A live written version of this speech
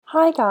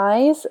Hi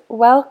guys,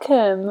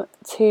 welcome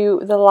to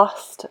the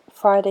last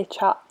Friday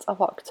chat of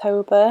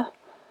October.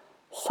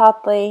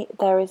 Sadly,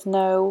 there is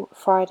no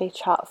Friday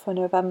chat for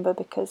November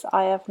because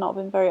I have not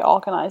been very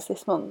organised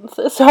this month,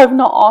 so I've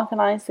not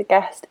organised the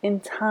guest in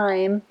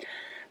time,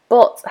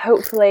 but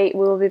hopefully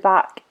we'll be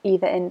back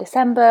either in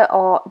December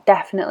or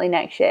definitely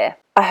next year.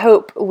 I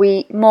hope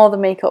we more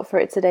than make up for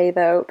it today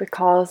though,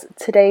 because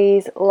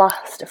today's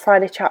last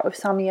Friday chat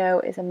with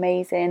Samio is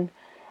amazing.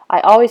 I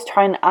always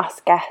try and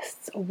ask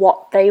guests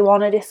what they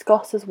want to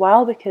discuss as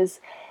well, because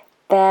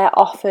they're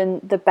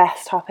often the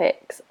best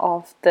topics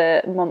of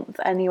the month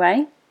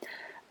anyway.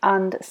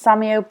 And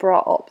Samio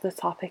brought up the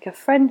topic of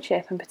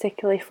friendship, and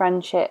particularly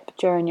friendship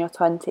during your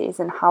 20s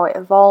and how it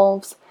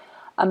evolves,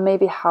 and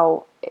maybe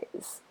how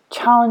it's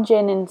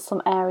challenging in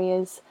some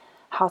areas,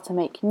 how to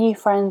make new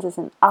friends as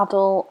an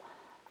adult.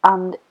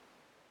 And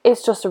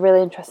it's just a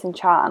really interesting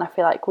chat, and I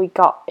feel like we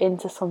got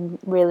into some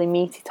really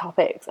meaty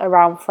topics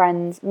around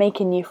friends,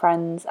 making new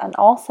friends, and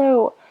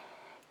also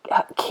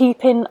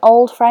keeping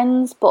old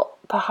friends, but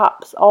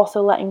perhaps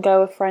also letting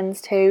go of friends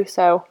too.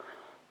 So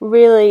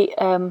really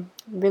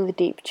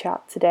deep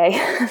chat today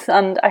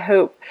and I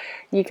hope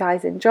you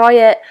guys enjoy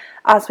it.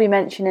 As we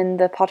mentioned in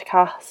the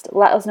podcast,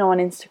 let us know on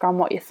Instagram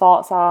what your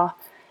thoughts are.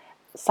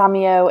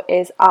 Samio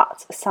is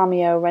at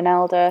Samio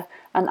Ronaldo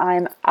and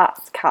I'm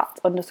at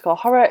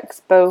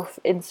cat_horrocks. Both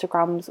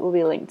Instagrams will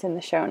be linked in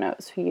the show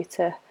notes for you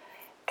to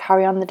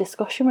carry on the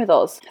discussion with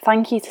us.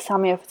 Thank you to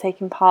Samio for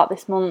taking part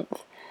this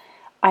month.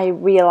 I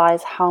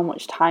realise how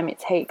much time it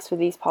takes for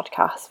these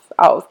podcasts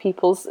out of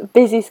people's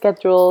busy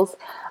schedules,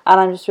 and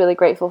I'm just really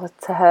grateful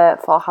to her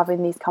for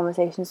having these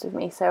conversations with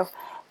me. So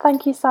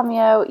thank you,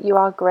 Samio, you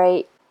are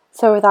great.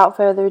 So without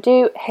further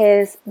ado,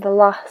 here's the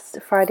last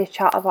Friday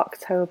chat of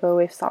October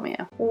with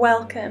Samio.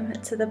 Welcome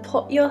to the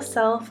Put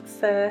Yourself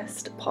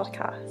First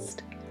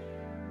podcast.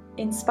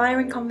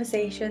 Inspiring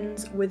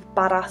conversations with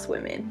badass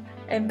women,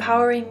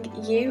 empowering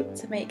you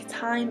to make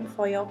time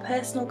for your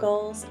personal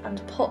goals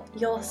and put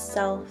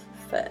yourself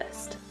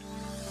first.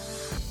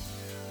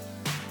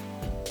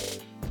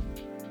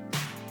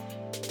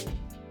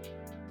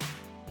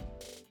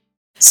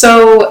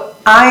 So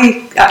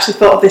I actually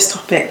thought of this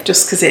topic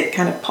just because it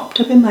kind of popped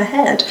up in my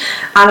head,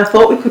 and I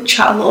thought we could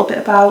chat a little bit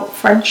about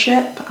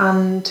friendship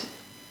and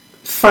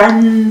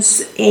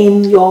friends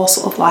in your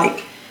sort of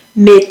like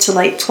mid to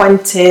late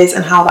 20s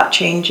and how that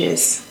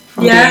changes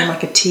from being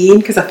like a teen,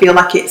 because I feel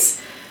like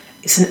it's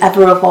an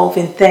ever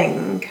evolving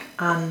thing,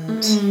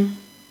 and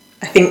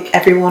I think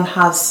everyone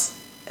has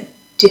a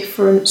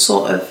different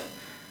sort of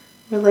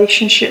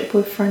relationship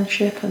with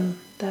friendship and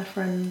their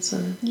friends,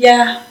 and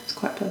it's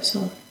quite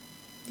personal.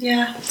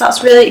 Yeah,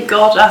 that's really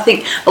good. I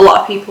think a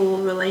lot of people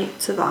will relate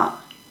to that,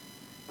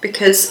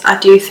 because I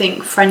do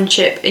think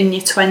friendship in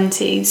your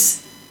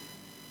 20s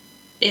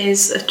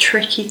is a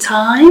tricky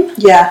time.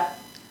 Yeah.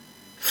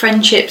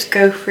 Friendships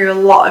go through a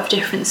lot of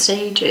different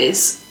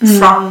stages,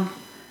 from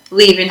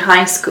leaving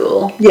high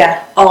school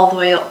all the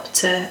way up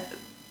to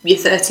your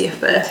 30th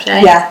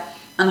birthday. Yeah.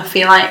 And I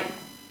feel like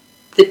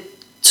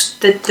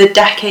the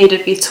decade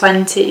of your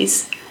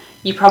 20s,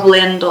 you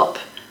probably end up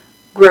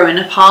growing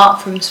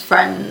apart from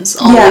friends,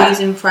 or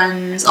losing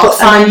friends, or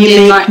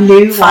finding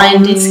new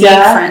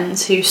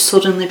friends who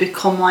suddenly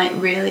become like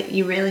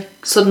you really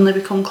suddenly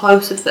become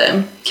close with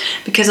them.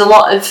 Because a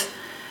lot of,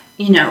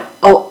 you know,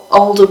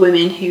 older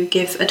women who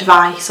give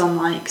advice on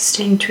like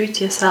staying true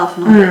to yourself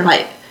and all that,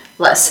 like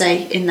let's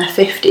say in their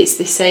 50s,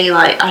 they say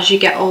like as you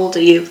get older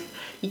you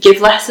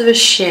give less of a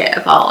shit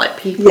about like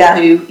people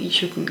who you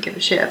shouldn't give a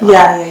shit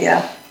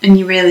about. And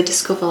you really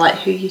discover like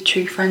who your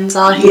true friends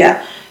are,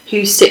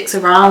 who sticks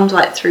around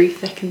like through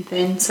thick and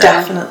thin. So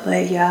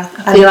definitely, I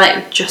feel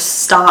like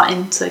just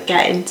starting to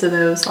get into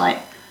those like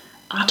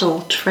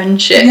adult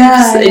friendships in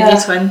your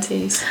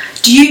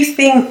 20s. Do you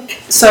think,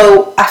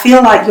 so I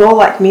feel like you're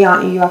like me,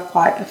 aren't you? You have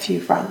quite a few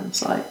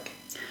friends, like.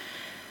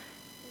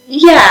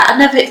 Yeah,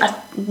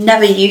 I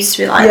never used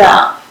to be like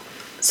that.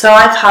 So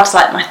I've had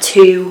like my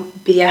two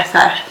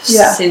BFFs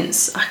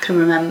since I can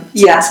remember,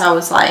 since I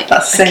was like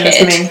that's the same a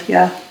kid. As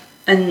me,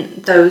 And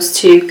those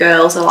two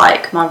girls are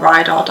like my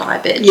ride or die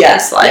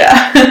bitches.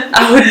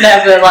 I would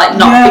never like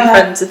not be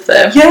friends with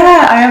them.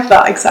 Yeah, I have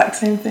that exact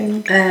same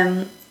thing.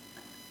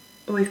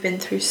 We've been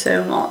through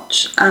so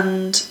much,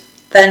 and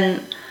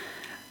then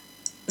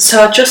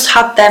so I just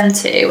had them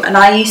two, and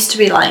I used to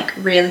be like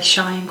really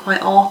shy and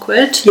quite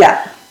awkward.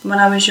 When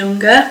I was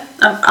younger,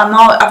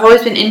 I've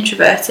always been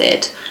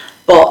introverted,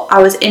 but I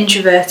was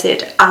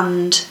introverted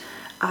and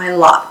I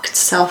lacked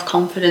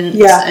self-confidence,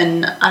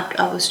 and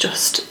I was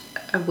just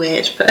a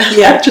weird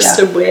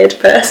person. A weird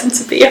person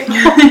to be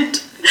around.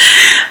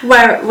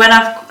 Where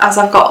as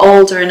I've got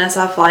older, and as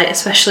I've like,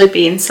 especially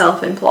being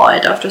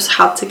self-employed, I've just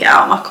had to get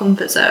out of my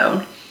comfort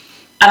zone,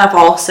 and I've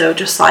also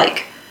just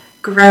like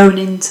grown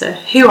into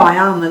who I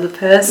am as a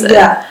person.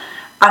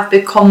 I've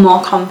become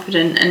more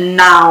confident, and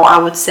now I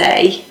would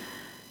say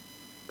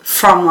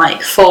from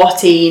like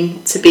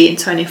 14 to being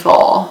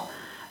 24,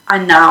 I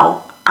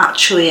now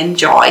actually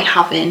enjoy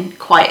having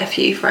quite a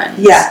few friends.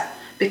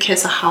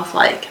 because I have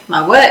like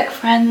my work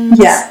friends.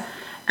 Yeah.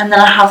 And then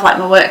I have like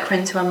my work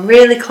friends who I'm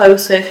really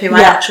close with, who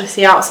I actually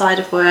see outside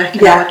of work,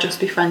 and I would just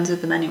be friends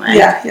with them anyway.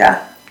 Yeah,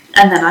 yeah.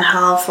 And then I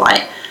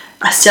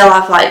still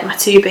have like my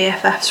 2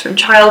 BFFs from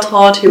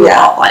childhood who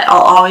are like,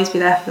 I'll always be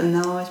there for them,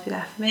 they'll always be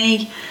there for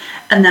me.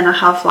 And then I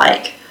have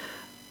like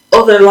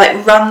other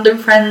like random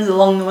friends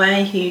along the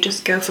way who you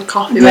just go for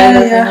coffee with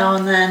every now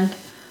and then.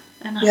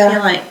 And I feel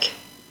like,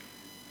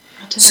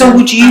 I don't know,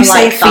 would you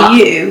say like for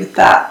you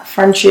that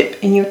friendship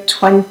in your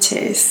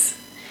 20s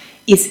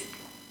is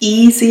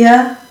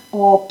easier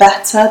or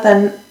better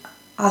than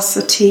as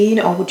a teen,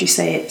 or would you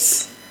say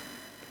it's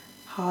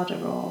harder?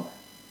 Or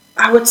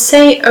I would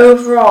say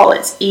overall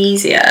it's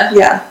easier.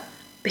 Yeah.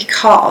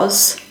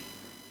 Because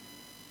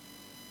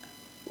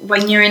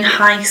when you're in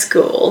high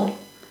school,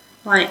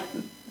 like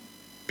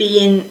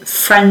being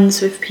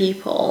friends with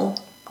people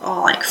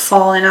or like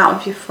falling out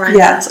with your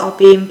friends or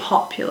being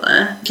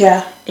popular,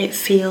 it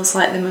feels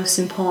like the most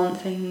important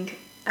thing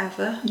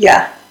ever.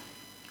 Yeah.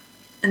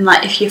 And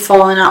like if you're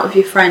falling out with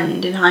your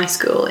friend in high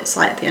school, it's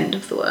like the end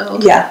of the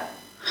world. Yeah.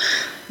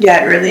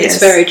 Yeah, it really is.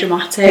 It's very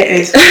dramatic. It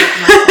is very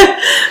dramatic.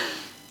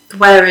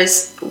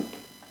 Whereas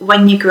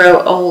when you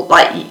grow old,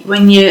 like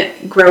when you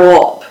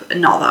grow up,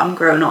 not that I'm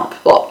grown up,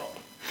 but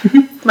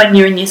when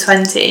you're in your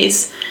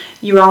 20s,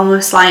 you're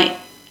almost like,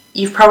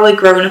 you've probably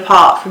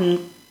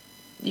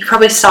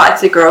started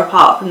to grow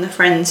apart from the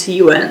friends who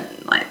you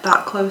weren't like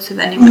that close with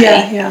anyway.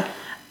 Yeah.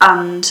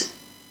 And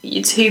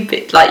you're too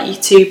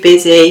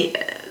busy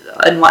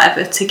and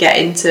whatever to get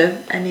into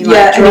any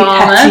like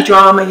drama. Any petty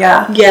drama,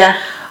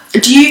 Yeah.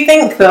 Do you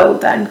think though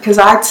then, because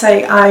I'd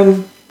say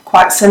I'm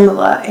quite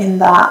similar in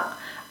that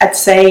I'd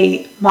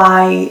say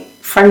my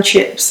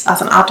friendships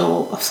as an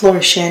adult are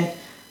flourishing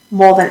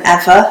more than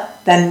ever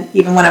than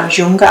even when I was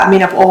younger. I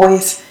mean, I've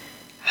always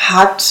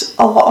had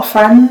a lot of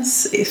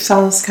friends. It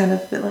sounds kind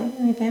of a bit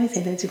like,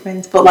 everything, loads of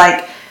friends, but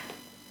like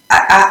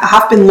I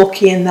have been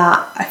lucky in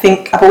that I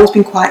think I've always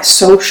been quite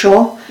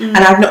social, and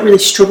I've not really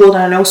struggled,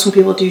 and I know some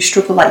people do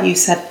struggle, like you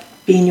said,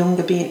 being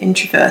younger, being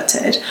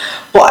introverted,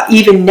 but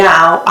even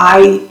now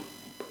I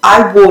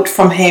would,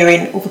 from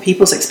hearing other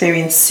people's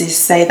experiences,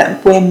 say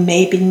that we're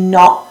maybe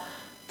not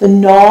the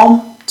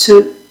norm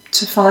to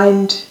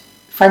find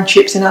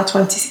friendships in our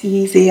 20s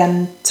easy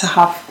and to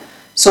have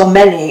so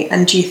many.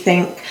 And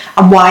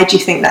why do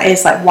you think that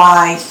is? Like,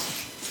 why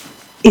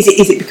is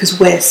it because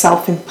we're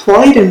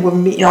self-employed and we're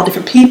meeting all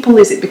different people?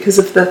 Is it because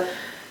of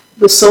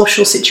the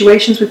social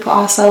situations we put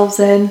ourselves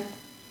in?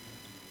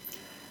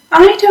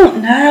 I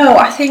don't know.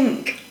 I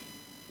think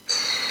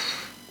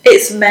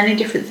it's many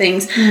different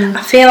things.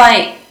 I feel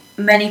like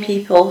many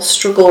people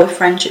struggle with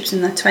friendships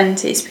in their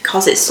 20s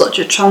because it's such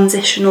a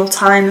transitional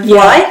time of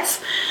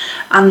life,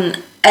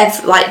 and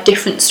like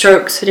different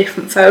strokes for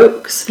different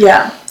folks.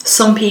 Yeah.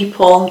 Some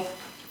people,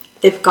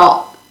 they've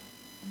got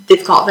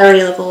their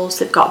A-levels,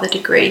 they've got the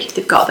degree,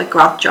 they've got the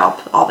grad job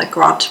or the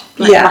grad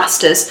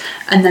masters,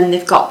 and then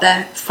they've got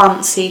their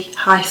fancy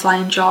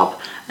high-flying job,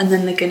 and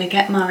then they're going to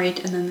get married,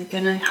 and then they're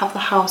going to have the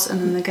house,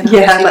 and then they're going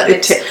to have the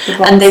kids.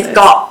 And they've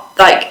got,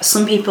 like,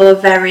 some people are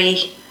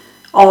very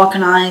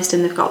organised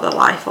and they've got their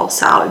life all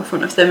set out in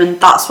front of them, and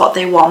that's what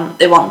they want.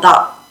 They want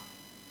that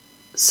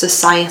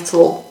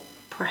societal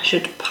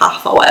pressured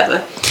path or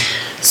whatever.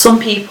 Some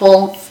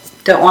people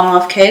don't want to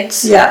have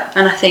kids,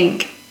 and I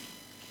think,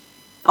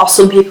 or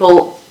some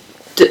people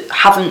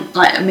haven't,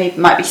 like, maybe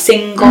might be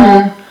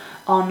single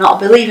or not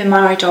believe in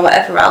marriage or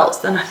whatever else.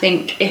 Then I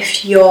think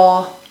if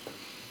your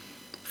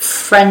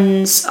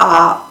friends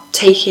are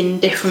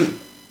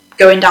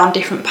going down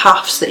different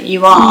paths that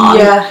you are,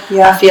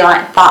 I feel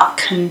like that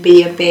can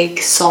be a big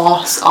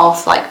source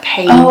of like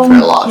pain for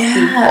a lot of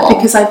people.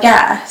 Because I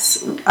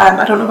guess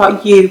I don't know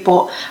about you,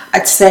 but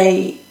I'd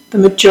say the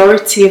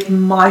majority of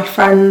my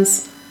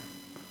friends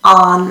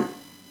aren't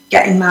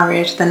getting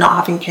married, they're not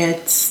having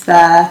kids,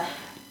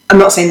 I'm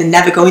not saying they're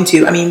never going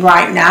to, I mean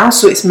right now,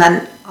 so it's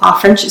meant our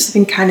friendships have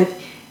been kind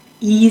of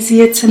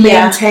easier to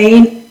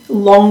maintain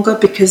longer,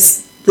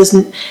 because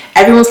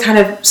everyone's kind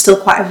of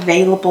still quite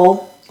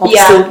available, or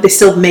they're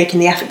still making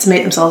the effort to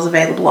make themselves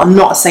available. I'm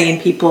not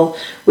saying people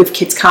with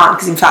kids can't,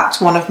 because in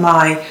fact one of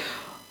my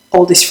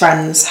oldest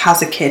friends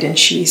has a kid, and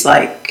she's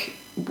like,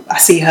 I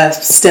see her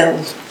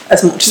still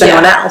as much as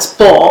anyone else,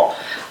 but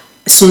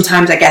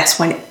sometimes I guess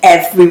when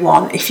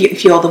everyone, if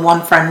you're the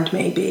one friend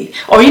maybe,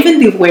 or even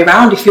the other way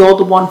around, if you're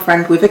the one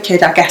friend with a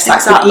kid, I guess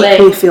that could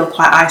equally feel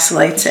quite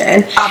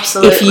isolating.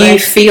 Absolutely. If you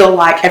feel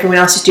like everyone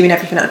else is doing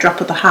everything at a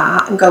drop of the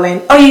hat and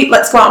going,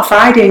 let's go out on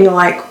Friday, and you're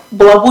like,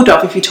 well, I would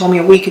have if you told me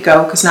a week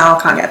ago, because now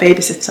I can't get a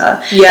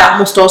babysitter. That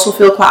must also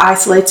feel quite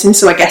isolating.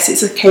 So I guess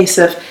it's a case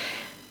of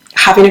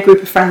having a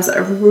group of friends that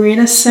are in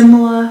a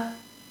similar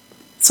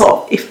sort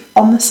of, if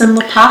on the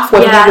similar path,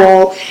 whether you're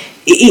all,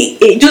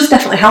 it does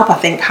definitely help, I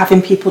think,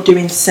 having people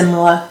doing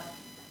similar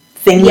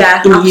things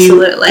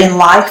in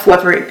life,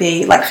 whether it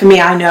be, like for me,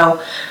 I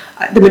know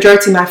the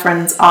majority of my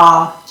friends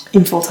are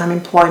in full-time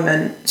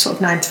employment, sort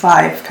of 9 to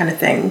 5 kind of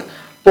thing,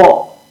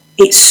 but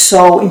it's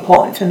so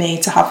important for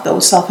me to have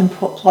those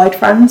self-employed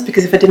friends,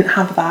 because if I didn't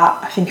have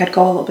that, I think I'd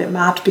go a little bit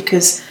mad,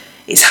 because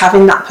it's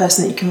having that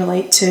person that you can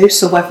relate to.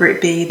 So whether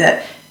it be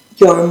that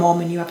you're a mum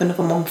and you have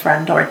another mum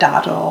friend, or a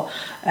dad, or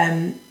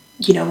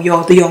you know,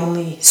 you're the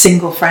only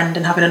single friend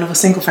and having another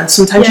single friend,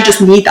 sometimes you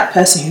just need that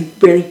person who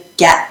really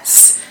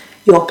gets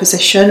your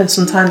position, and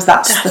sometimes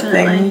that's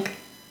Definitely. the thing.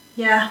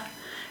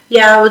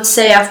 Yeah, I would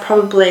say I've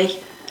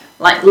probably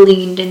like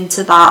leaned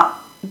into that,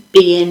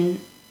 being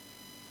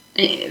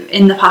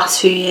in the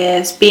past few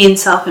years, being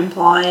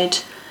self-employed,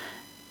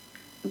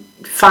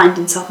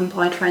 finding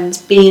self-employed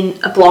friends, being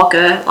a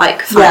blogger,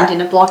 like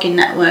finding a blogging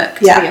network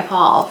to be a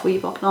part of,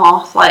 WeBlog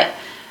North. Like,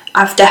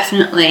 I've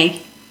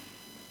definitely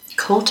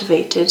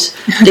cultivated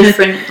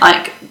different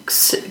like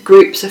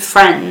groups of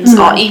friends,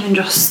 or even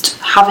just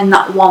having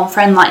that one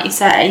friend, like you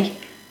say,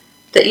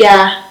 that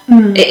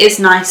it is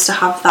nice to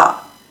have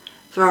that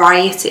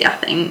variety, I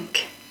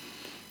think,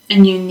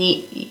 and you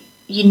need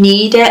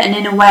it. And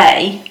in a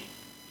way,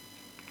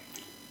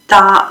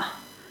 that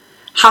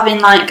having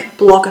like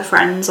blogger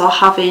friends or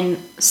having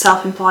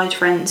self-employed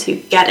friends who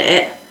get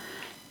it,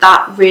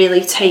 that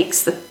really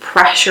takes the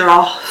pressure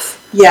off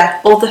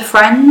other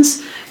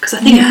friends. Because I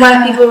think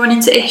where people run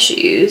into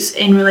issues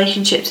in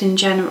relationships in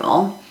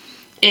general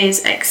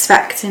is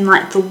expecting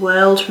like the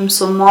world from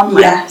someone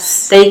when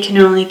they can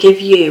only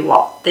give you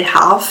what they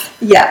have.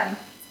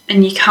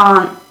 And you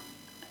can't.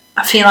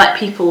 I feel like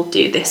people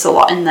do this a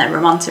lot in their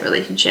romantic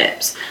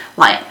relationships.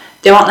 Like,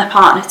 they want their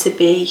partner to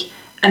be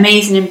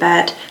amazing in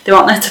bed. They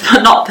want them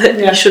to, not that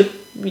you should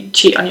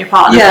cheat on your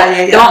partner.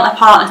 They want their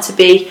partner to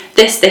be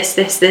this,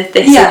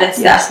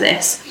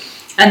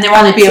 and they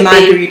want it to be a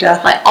mind reader,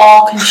 like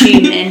all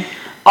consuming,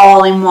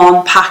 all in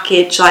one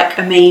package, like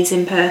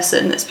amazing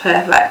person that's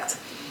perfect.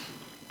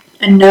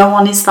 And no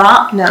one is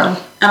that. No.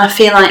 And I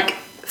feel like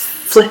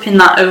flipping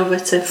that over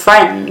to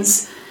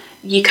friends,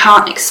 you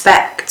can't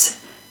expect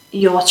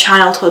your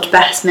childhood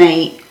best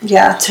mate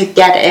to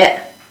get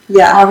it.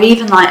 Or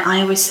even like,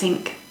 I always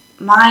think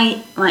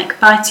my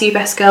two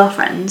best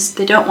girlfriends,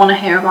 they don't want to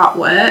hear about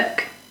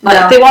work.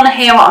 Like, they want to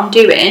hear what I'm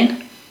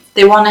doing.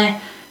 They're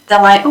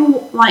like,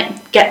 oh,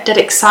 like, get dead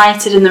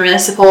excited, and they're really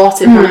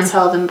supportive when I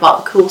tell them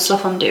about the cool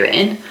stuff I'm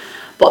doing.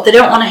 But they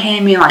don't want to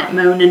hear me like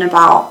moaning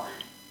about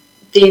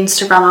the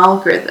Instagram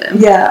algorithm.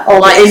 Or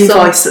like the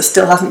invoice that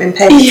still hasn't been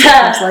paid 6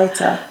 months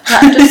later.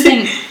 I just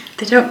think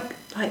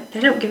they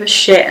don't give a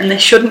shit, and they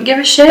shouldn't give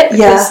a shit,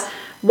 because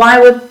why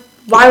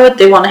would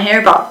they want to hear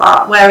about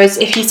that? Whereas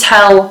if you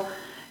tell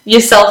your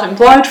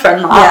self-employed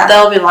friend that,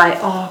 they'll be like,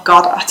 oh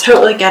god, I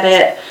totally get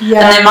it.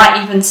 And they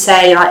might even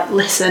say like,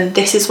 listen,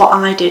 this is what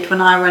I did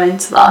when I ran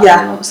into that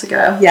 3 months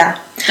ago.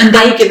 And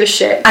they give a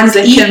shit. And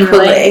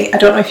equally, I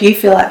don't know if you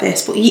feel like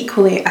this, but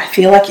equally, I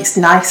feel like it's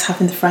nice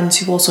having the friends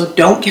who also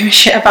don't give a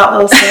shit about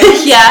those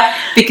things.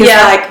 Because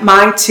like,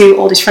 my 2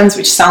 oldest friends,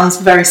 which sounds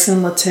very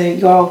similar to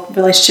your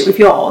relationship with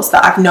yours,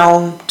 that I've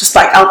known, just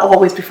like, I'll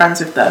always be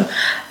friends with them,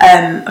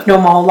 I've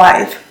known my whole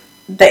life.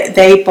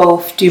 They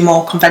both do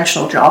more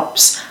conventional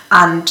jobs,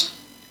 and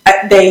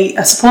they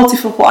are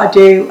supportive of what I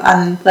do,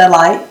 and they're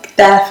like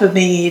there for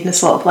me in a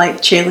sort of like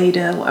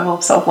cheerleader, whatever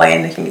sort of way,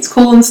 and they think it's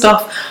cool and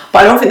stuff,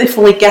 but I don't think they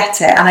fully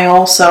get it. And I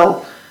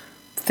also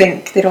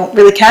think they don't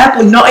really care,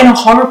 but not in a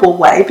horrible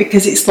way,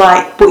 because it's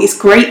like, but it's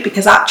great,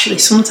 because actually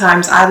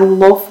sometimes I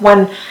love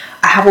when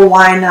I have a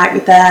wine night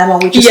with them, or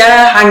we just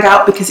hang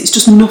out, because it's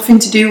just nothing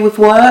to do with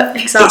work.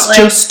 It's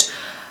just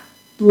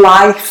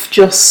life,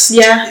 just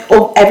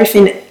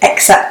everything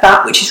except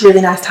that, which is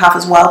really nice to have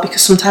as well,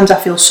 because sometimes I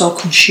feel so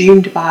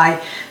consumed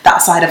by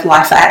that side of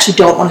life that I actually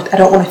don't want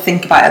to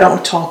think about it. I don't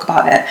want to talk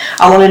about it.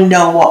 I want to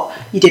know what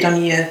you did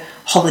on your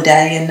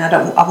holiday, and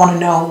I want to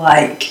know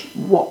like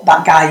what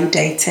that guy you're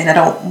dating. I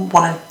don't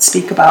want to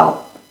speak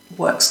about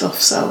work stuff.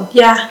 So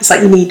it's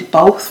like you need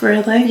both,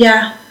 really.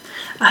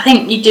 I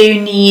think you do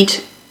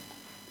need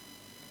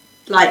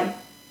like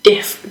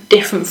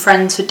different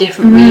friends for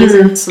different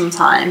reasons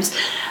sometimes.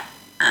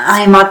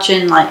 I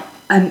imagine like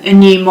a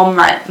new mum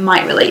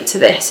might relate to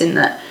this, in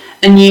that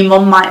a new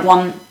mum might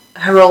want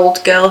her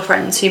old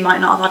girlfriends who might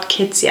not have had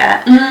kids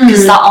yet,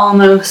 because that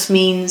almost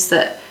means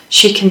that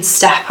she can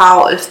step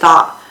out of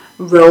that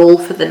role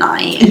for the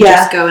night and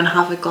just go and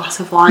have a glass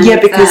of wine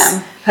with because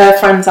them. Her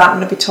friends aren't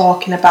going to be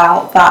talking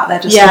about that, they're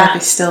just going to be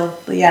still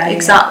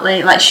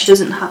exactly. Like, she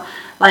doesn't have,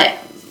 like,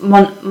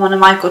 one of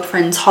my good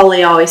friends,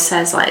 Holly, always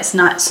says like, it's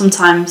not,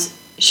 sometimes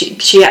she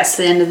gets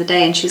to the end of the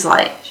day and she's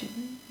like,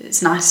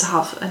 it's nice to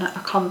have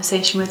a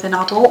conversation with an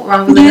adult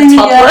rather than a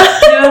toddler.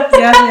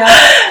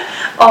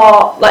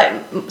 Or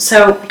like,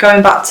 so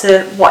going back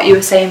to what you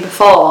were saying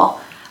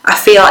before, I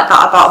feel like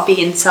that about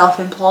being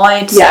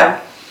self-employed. So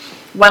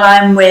when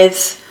I'm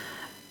with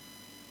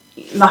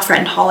my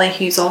friend Holly,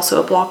 who's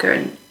also a blogger,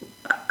 and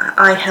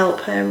I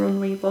help her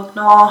run WeBlog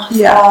North,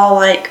 or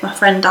like my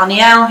friend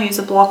Danielle, who's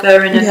a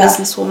blogger and a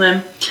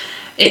businesswoman,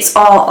 it's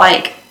all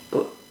like,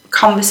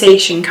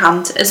 conversation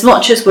can't, as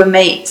much as we're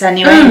mates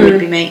anyway, we'd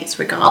be mates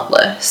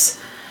regardless,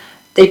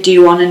 they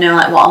do want to know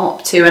like what I'm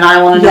up to, and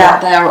I want to know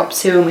what they're up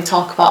to, and we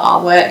talk about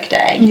our work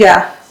day.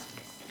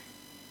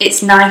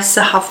 it's nice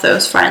to have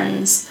those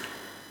friends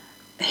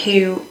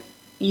who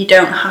you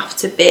don't have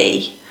to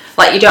be,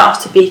 like, you don't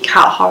have to be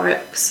Kat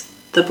Horrocks,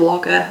 the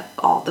blogger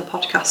or the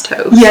podcast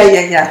host.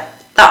 Yeah.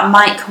 That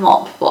might come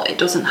up, but it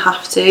doesn't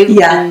have to.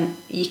 Yeah. And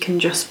you can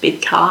just be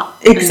Kat.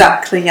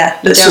 Exactly, yeah.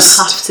 You don't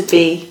have to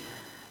be,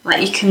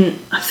 like, you can,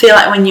 I feel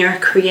like when you're a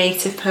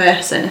creative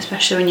person,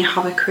 especially when you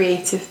have a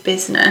creative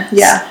business,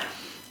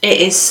 it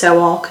is so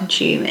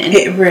all-consuming.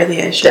 It really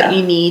is, that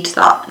you need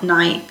that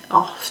night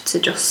off to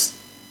just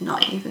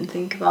not even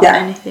think about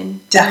anything.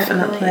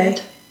 Definitely.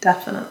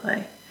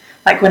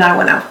 Like when I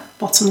went out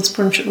bottomless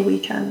brunch at the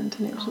weekend,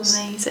 and it was just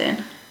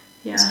amazing.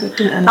 Yeah. Good,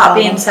 that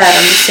being said,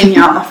 I'm just thinking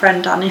out my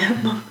friend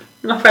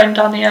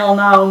Danielle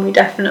now, and we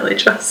definitely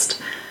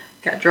just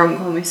get drunk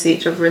when we see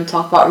each other and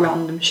talk about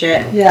random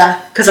shit.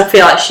 Yeah. Because I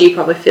feel like she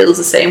probably feels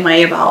the same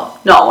way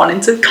about not wanting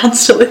to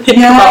constantly think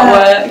about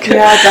work.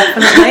 Yeah,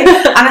 definitely.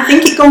 And I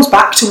think it goes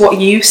back to what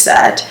you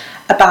said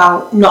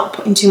about not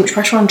putting too much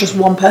pressure on just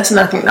one person.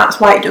 I think that's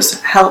why it does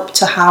help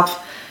to have,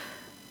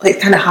 like,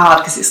 it's kind of hard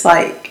because it's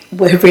like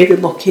we're really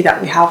lucky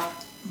that we have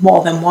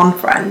more than one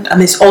friend,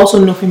 and there's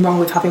also nothing wrong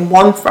with having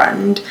one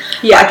friend.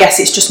 Yeah. But I guess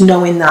it's just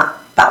knowing that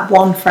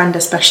one friend,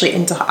 especially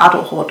into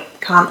adulthood,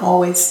 can't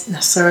always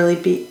necessarily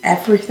be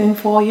everything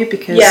for you,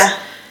 because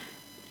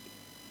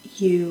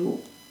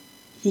you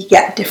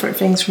get different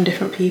things from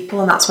different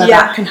people, and that's where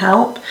that can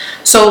help.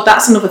 So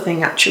that's another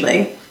thing,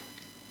 actually.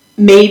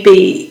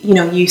 Maybe, you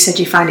know, you said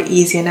you find it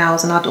easier now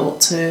as an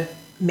adult to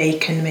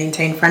make and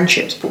maintain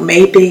friendships, but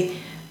maybe,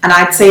 and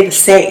I'd say the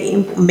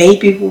same,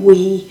 maybe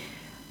we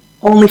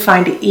only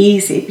find it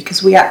easy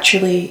because we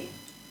actually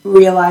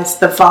realise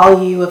the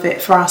value of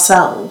it for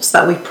ourselves,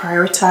 that we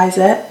prioritise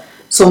it.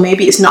 So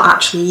maybe it's not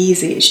actually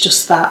easy, it's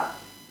just that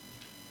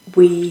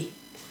we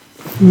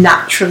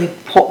naturally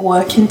put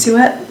work into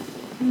it.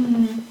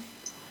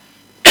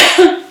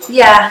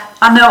 Yeah,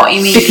 I know what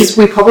you mean. Because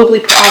we probably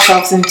put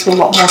ourselves into a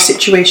lot more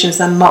situations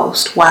than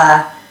most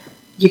where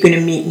you're going to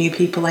meet new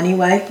people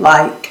anyway.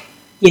 Like,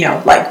 you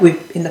know, like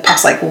we've in the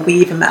past, like, well, we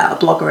even met at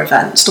a blogger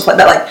event, stuff like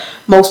that. Like,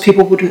 most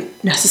people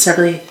wouldn't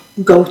necessarily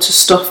go to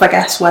stuff, I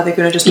guess, where they're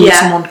going to just meet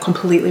someone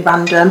completely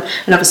random.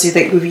 And obviously,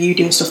 like, with you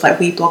doing stuff like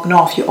We Blog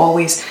North, you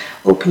always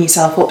open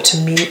yourself up to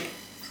meet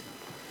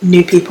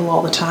new people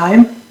all the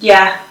time.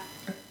 Yeah.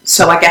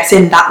 So I guess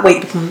in that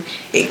way,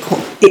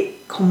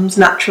 it comes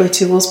naturally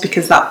to us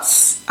because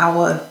that's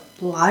our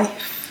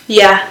life.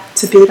 Yeah.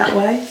 To be that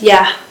way.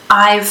 Yeah.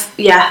 I've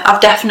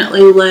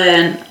definitely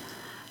learned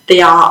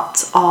the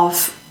art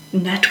of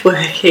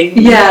networking.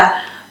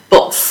 Yeah.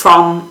 But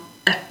from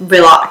a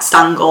relaxed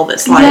angle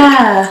that's like,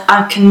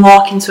 I can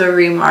walk into a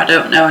room where I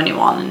don't know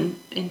anyone and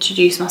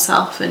introduce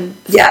myself, and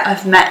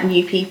I've met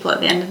new people at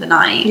the end of the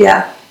night.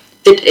 Yeah.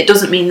 It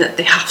doesn't mean that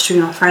they have to be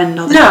my friend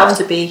or they have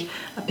to be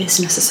a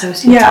business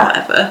associate or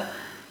whatever.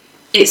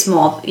 It's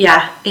more,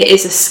 it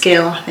is a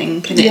skill, I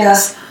think, and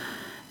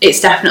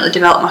it's definitely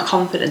developed my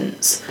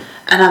confidence.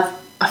 And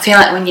I feel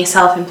like when you're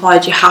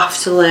self-employed, you have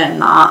to learn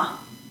that.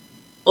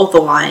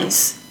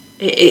 Otherwise,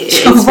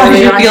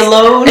 otherwise you'll be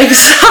alone.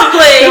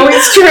 Exactly. No,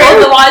 it's true.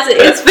 Otherwise,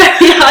 it's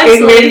very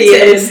isolating. It really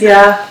is,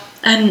 yeah.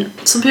 And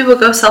some people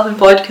go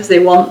self-employed because they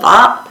want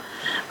that.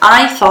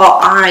 I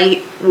thought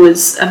I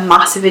was a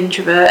massive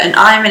introvert, and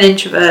I'm an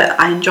introvert.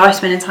 I enjoy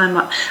spending time.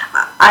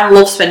 I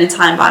love spending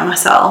time by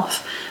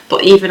myself,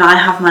 but even I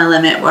have my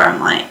limit where I'm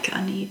like,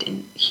 I need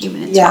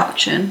human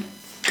interaction.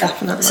 Yeah,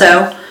 definitely.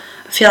 So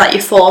I feel like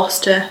you're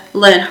forced to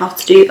learn how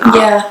to do that.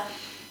 Yeah.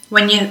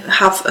 When you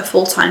have a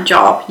full-time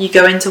job, you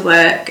go into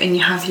work and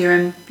you have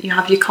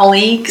your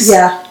colleagues.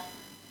 Yeah.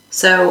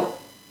 So,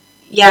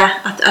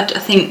 I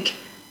think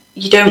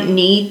you don't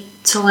need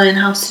to learn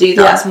how to do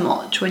that as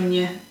much when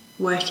you're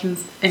working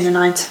in a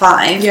 9 to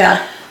 5.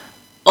 Yeah.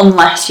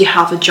 Unless you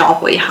have a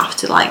job where you have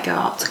to, like, go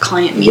out to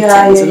client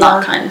meetings and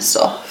that kind of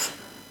stuff.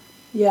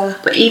 Yeah.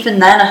 But even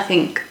then, I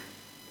think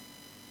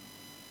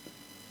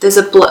there's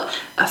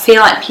I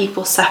feel like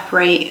people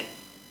separate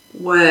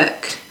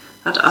work.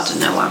 I don't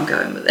know where I'm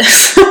going with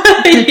this.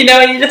 You know,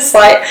 you're just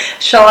like,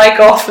 shall I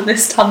go off on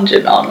this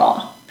tangent or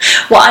not?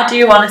 What I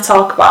do want to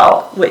talk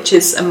about, which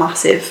is a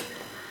massive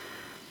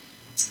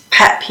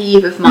pet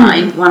peeve of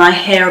mine when I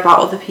hear about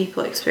other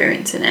people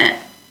experiencing it,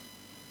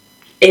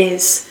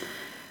 is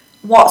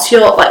what's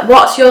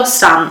your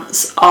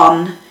stance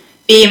on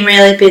being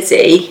really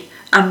busy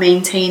and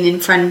maintaining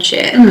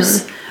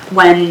friendships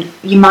when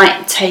you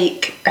might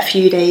take a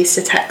few days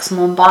to text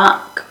someone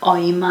back, or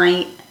you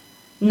might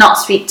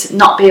not be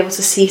able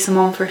to see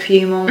someone for a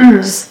few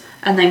months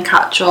and then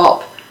catch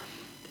up?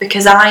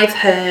 Because I've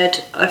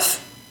heard of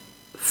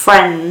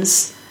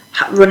friends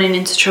running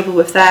into trouble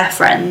with their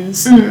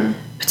friends,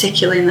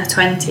 particularly in their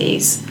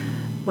 20s,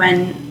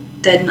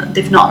 when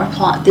they've not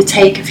replied. They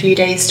take a few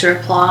days to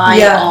reply,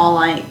 or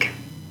like,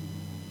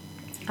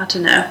 I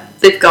don't know,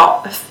 they've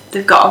got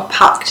a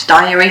packed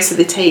diary, so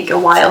they take a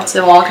while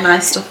to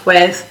organise stuff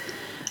with.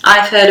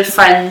 I've heard of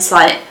friends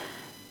like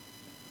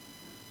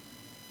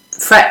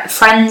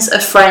friends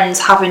of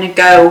friends having a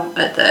go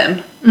at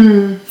them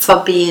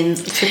for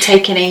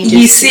taking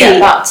ages to get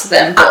back to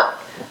them. But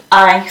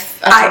I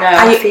don't know,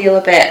 I feel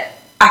a bit...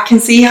 I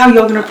can see how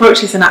you're going to approach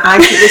this, and I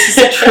think this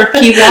is a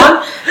tricky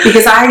one,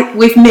 because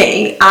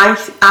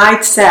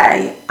I'd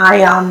say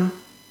I'm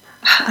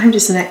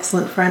just an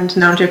excellent friend.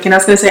 No, I'm joking. I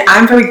was going to say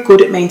I'm very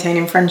good at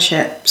maintaining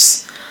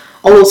friendships,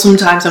 although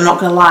sometimes I'm not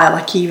going to lie,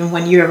 like even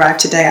when you arrived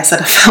today I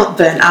said I felt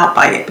burnt out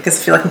by it because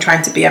I feel like I'm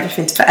trying to be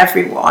everything for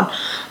everyone,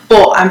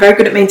 but I'm very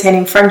good at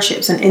maintaining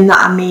friendships, and in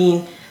that I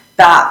mean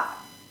that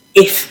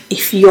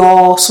if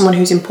you're someone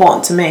who's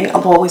important to me,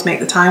 I'll always make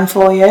the time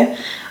for you.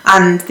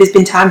 And there's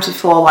been times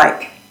before,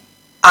 like,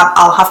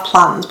 I'll have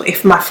plans, but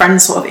if my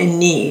friend's sort of in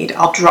need,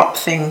 I'll drop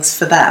things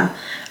for them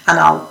and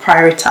I'll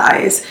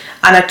prioritise.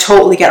 And I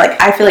totally get,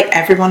 like, I feel like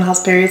everyone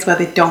has periods where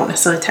they don't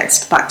necessarily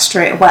text back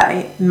straight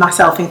away,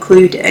 myself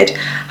included.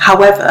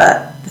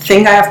 However, the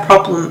thing I have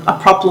a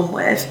problem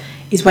with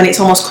is when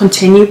it's almost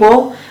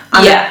continual,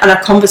 and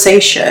a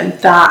conversation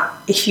that,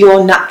 if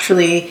you're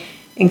naturally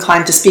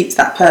inclined to speak to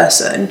that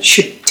person,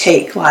 should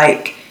take,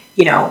 like,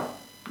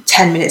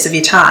 10 minutes of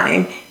your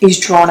time, is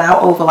drawn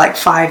out over like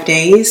 5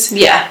 days.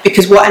 Yeah.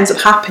 Because what ends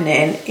up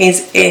happening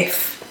is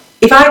if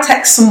I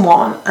text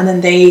someone and then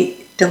they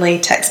delay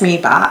text me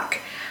back,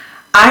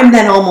 I'm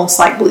then almost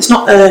like, well, it's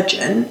not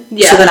urgent.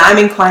 Yeah. So then I'm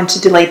inclined to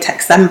delay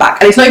text them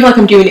back. And it's not even like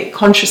I'm doing it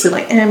consciously,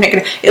 like, I'm not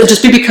gonna, it'll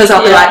just be because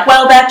I'll be like,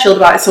 well, they're chilled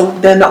about it, so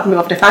they're not gonna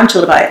be bothered if I'm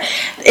chilled about it.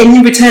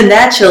 In return,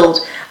 they're chilled.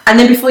 And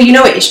then before you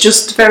know it, it's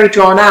just very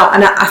drawn out.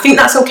 And I think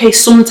that's okay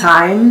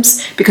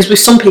sometimes, because with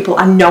some people,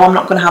 I know I'm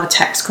not going to have a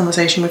text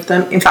conversation with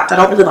them. In fact, I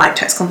don't really like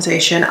text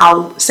conversation.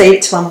 I'll save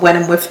it till when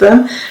I'm with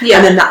them. Yeah.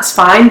 And then that's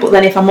fine. But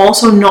then if I'm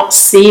also not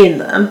seeing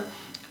them,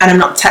 and I'm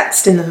not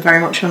texting them very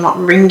much, and I'm not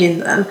ringing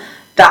them,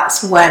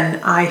 that's when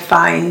I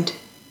find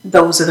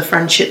those are the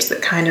friendships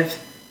that kind of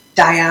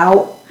die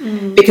out.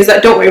 Because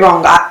don't get me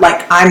wrong,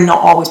 I'm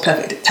not always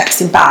perfect at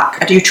texting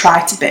back. I do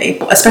try to be,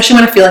 but especially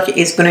when I feel like it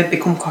is going to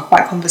become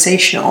quite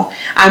conversational,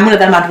 I'm one of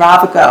them. I'd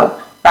rather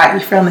go, right, you're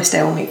free on this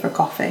day, we'll meet for a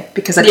coffee,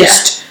 because I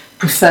just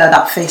prefer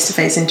that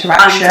face-to-face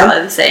interaction. I'm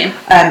totally the same.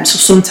 So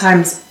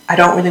sometimes I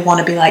don't really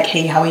want to be like,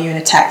 hey, how are you, in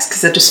a text,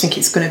 because I just think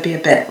it's going to be a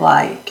bit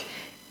like,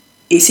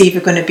 it's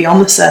either going to be on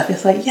the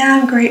surface like,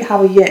 yeah, I'm great, how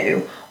are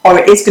you, or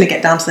it is going to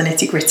get down to the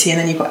nitty-gritty, and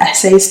then you've got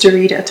essays to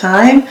read at a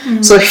time.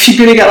 So if you're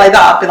going to get like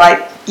that, I'd be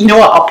like, you know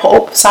what, I'll put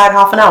up aside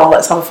half an hour,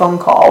 let's have a phone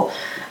call,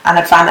 and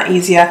I'd find that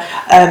easier.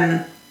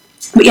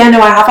 But yeah, no,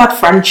 I have had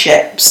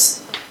friendships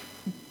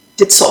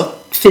that sort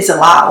of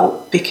fizzle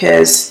out,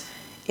 because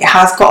it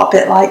has got a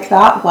bit like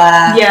that,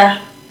 where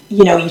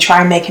you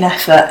try and make an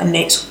effort and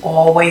it's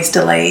always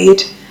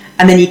delayed,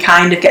 and then you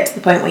kind of get to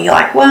the point where you're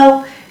like,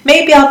 well,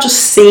 maybe I'll just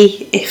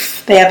see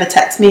if they ever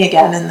text me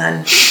again, and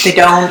then they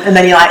don't, and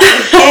then you're like,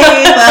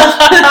 okay, well,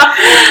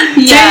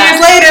 2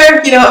 years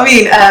later, you know what I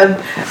mean? And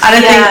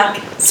I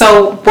think,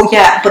 so, but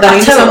then I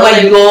understand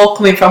where you're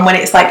coming from, when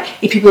it's like,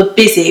 if people are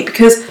busy,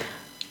 because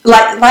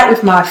like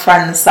with my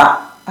friends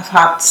that I've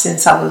had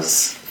since I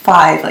was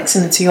 5, like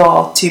similar to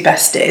your 2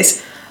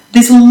 besties,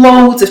 there's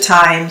loads of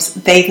times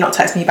they've not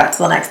texted me back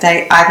till the next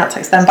day, I've not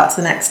texted them back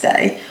till the next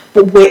day,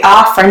 but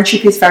our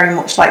friendship is very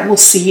much like, we'll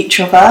see each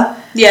other,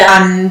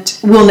 and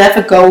we'll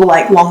never go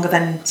like longer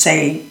than,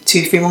 say,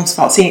 2-3 months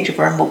without seeing each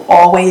other, and we'll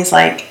always,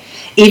 like,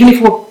 even if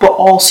we're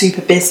all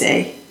super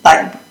busy,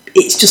 like,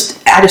 it's just,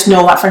 I just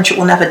know that friendship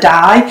will never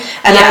die.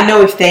 And I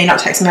know if they're not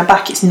texting me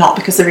back, it's not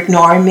because they're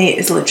ignoring me,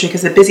 it's literally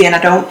because they're busy, and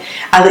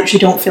I literally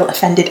don't feel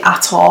offended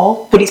at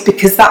all. But it's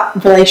because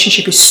those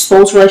relationships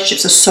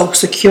are so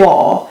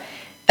secure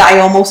that I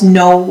almost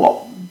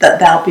know that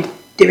they'll be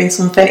doing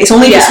something. It's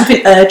only if it's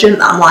something urgent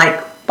that I'm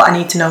like, but I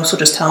need to know, so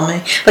just tell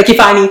me. Like, if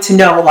I need to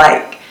know,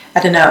 like, I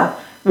don't know,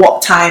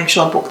 what time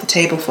shall I book the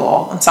table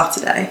for on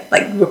Saturday,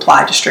 like,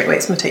 reply just straight away,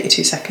 it's going to take you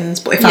 2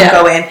 seconds. But if I'm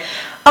going,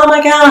 oh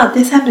my god,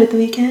 this happened at the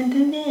weekend,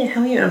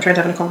 how are you? And I'm trying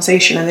to have a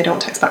conversation and they don't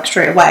text back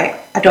straight away,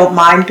 I don't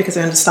mind, because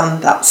I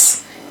understand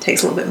it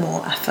takes a little bit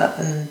more effort,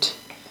 and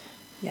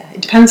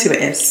it depends who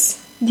it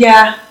is.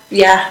 I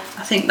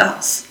think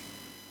that's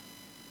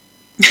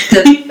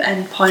the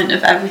end point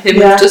of everything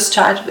we've just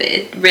tried, but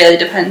it really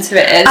depends who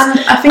it is. And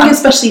I think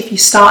especially if you're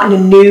starting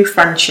a new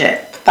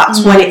friendship,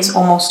 that's when it's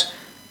almost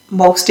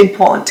most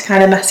important to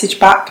kind of message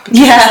back, because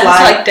it's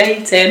like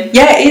dating.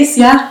 It is,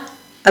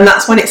 and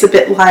that's when it's a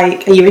bit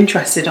like, are you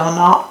interested or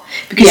not?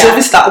 Because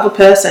obviously that other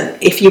person,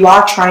 if you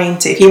are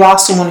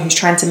someone who's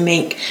trying to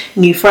make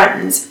new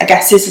friends, I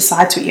guess there's a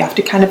side to it, you have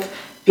to kind of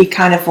be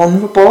kind of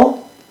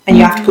vulnerable, and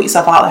you have to put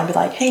yourself out there and be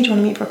like, hey, do you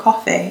want to meet for a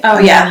coffee?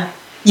 And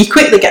you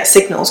quickly get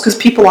signals, because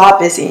people are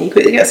busy, and you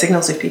quickly get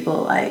signals if people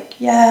are like,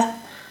 well,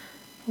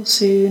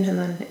 soon, and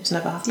then it just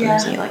never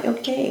happens, and you're like,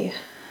 okay.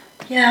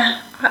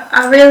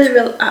 I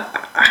really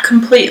I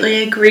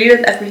completely agree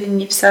with everything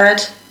you've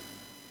said,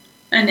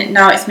 and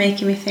now it's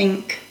making me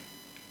think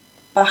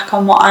back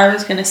on what I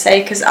was going to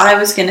say, because I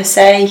was going to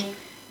say,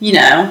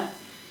 I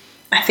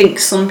think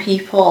some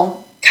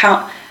people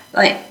count,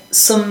 like,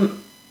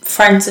 some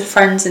friends of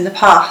friends in the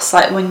past,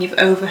 like when you've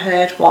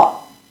overheard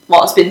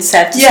what's been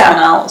said to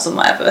someone else and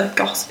whatever,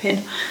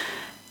 gossiping,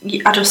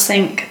 I just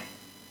think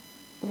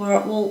we're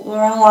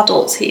all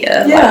adults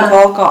here. Like, we've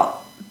all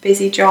got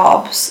busy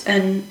jobs,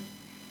 and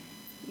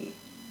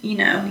you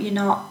know, you're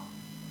not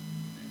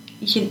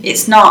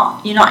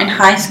in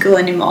high school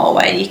anymore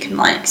where you can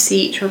like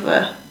see each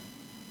other.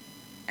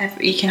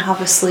 You can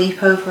have a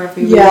sleepover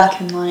every week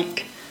and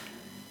like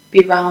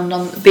be on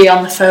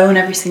the phone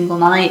every single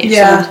night if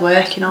someone's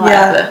working or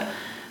whatever.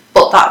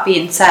 But that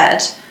being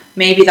said,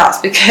 maybe that's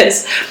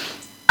because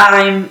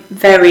I'm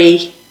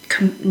very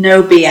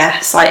no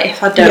BS. Like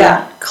if I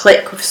don't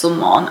click with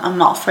someone, I'm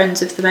not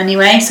friends with them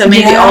anyway. So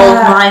maybe all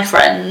of my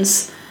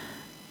friends,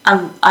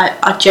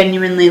 I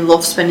genuinely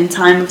love spending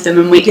time with them,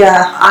 and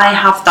I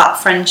have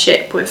that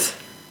friendship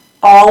with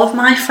all of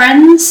my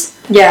friends.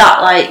 Yeah.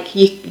 That like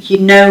you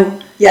know.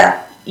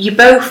 Yeah. You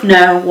both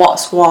know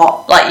what's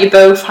what. Like you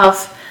both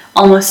have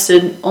almost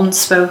an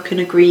unspoken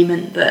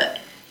agreement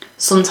that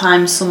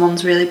sometimes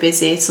someone's really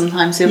busy,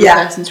 sometimes the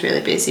other person's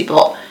really busy,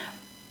 but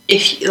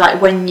if like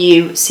when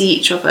you see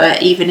each other,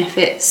 even if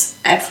it's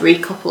every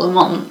couple of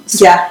months,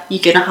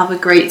 you're gonna have a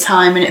great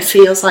time, and it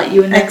feels like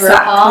you were never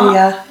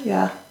apart.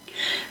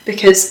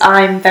 Because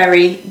I'm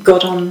very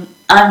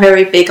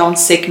big on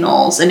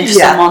signals, and if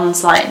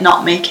someone's like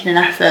not making an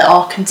effort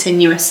or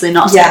continuously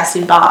not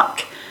texting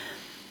back,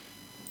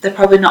 they're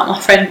probably not my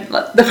friend.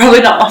 They're probably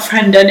not my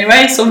friend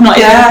anyway, so I've not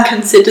even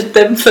considered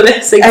them for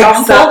this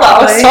example that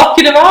I was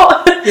talking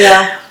about.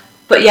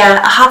 But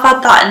I have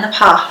had that in the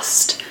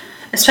past,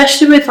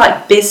 especially with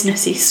like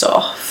businessy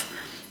stuff.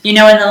 You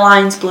know, when the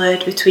line's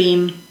blurred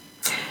between,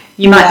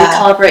 you might be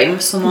collaborating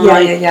with someone,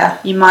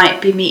 you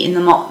might be meeting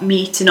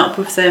up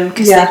with them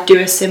because they do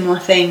a similar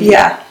thing.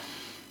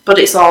 But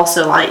it's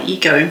also like you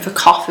go in for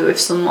coffee with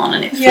someone,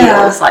 and it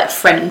feels like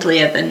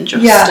friendlier than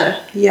just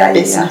a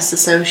business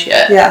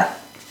associate.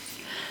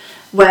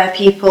 Where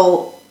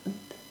people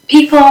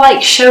are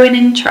like showing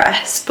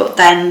interest, but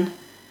then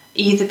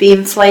either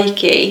being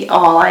flaky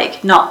or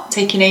like not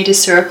taking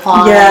ages to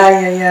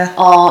reply,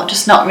 or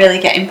just not really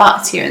getting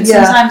back to you. And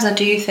sometimes I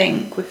do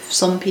think with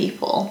some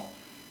people,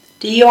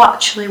 do you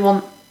actually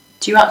want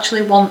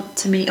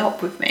to meet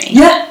up with me?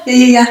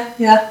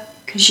 Yeah.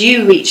 Because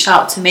you reached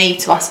out to me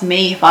to ask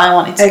me if I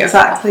wanted to go for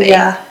coffee.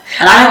 And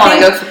I want to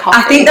go for coffee.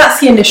 I think that's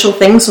the initial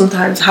thing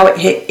sometimes, how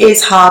it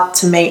is hard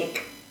to make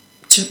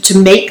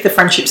the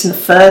friendships in the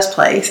first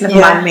place, never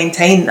mind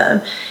maintain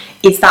them,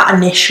 is that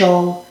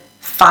initial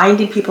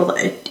finding people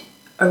that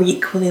are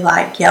equally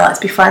like, let's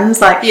be friends.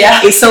 Like,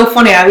 it's so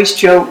funny, I always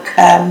joke,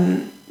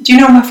 do you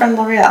know my friend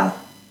L'Oreal?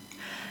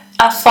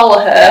 I follow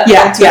her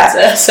on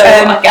Twitter, so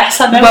I guess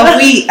I know her. Well,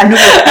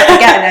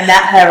 I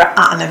met her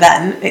at an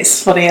event.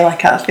 It's funny,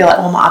 like I feel like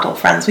all my adult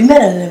friends, we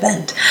met at an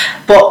event.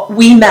 But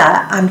we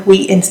met and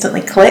we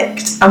instantly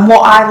clicked. And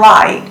what I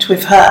liked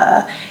with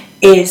her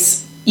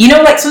is, you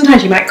know, like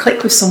sometimes you might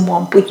click with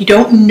someone, but you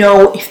don't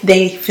know if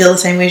they feel the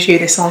same way as you.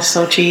 This sounds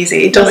so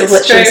cheesy. It does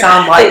literally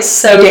sound like it's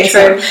so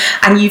true.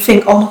 And you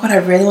think, oh my god, I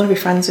really want to be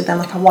friends with them.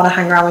 Like I want to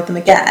hang around with them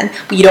again.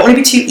 But you don't want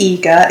to be too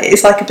eager.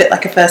 It's like a bit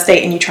like a first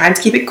date, and you're trying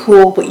to keep it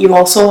cool, but you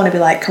also want to be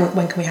like,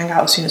 when can we hang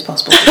out as soon as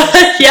possible?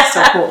 It's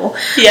so cool.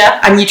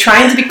 And you're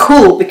trying to be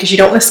cool because you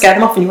don't want to scare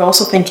them off, and you're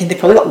also thinking they've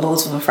probably got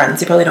loads of other friends.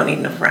 They probably don't need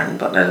another friend.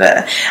 But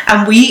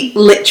and we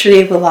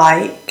literally were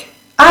like,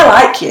 I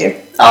like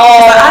you.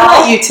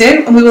 I like you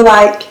too. And we were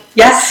like,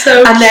 yes.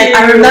 So and then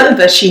I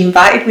remember she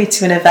invited me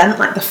to an event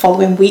like the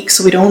following week,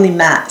 so we'd only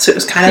met, so it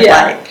was kind of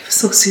like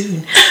so soon.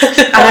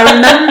 And I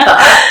remember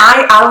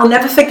I will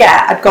never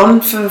forget, I'd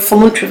gone for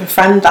lunch with a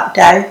friend that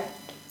day,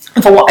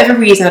 and for whatever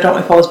reason, I don't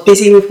know if I was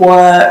busy with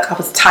work, I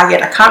was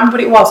tired, I can't remember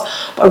what it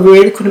was, but I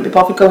really couldn't be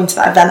bothered going to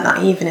that event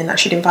that evening that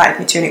she'd invited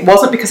me to. And it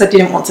wasn't because I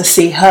didn't want to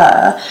see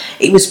her,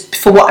 it was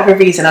for whatever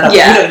reason. I don't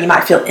know, you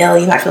might feel ill,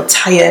 you might feel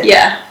tired.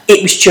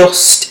 It was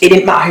just, it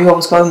didn't matter who I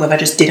was going with, I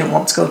just didn't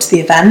want to go to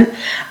the event.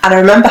 And I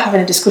remember having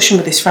a discussion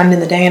with this friend in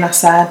the day, and I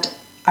said,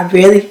 I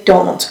really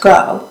don't want to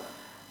go,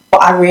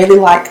 but I really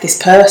like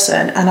this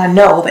person, and I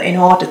know that in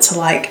order to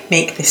like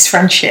make this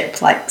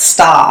friendship like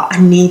start, I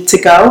need to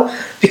go.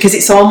 Because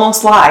it's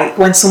almost like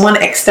when someone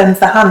extends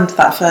the hand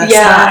that first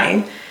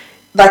time,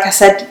 like I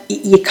said,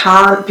 you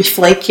can't be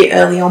flaky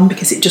early on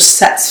because it just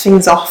sets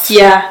things off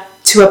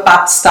to a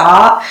bad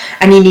start,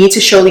 and you need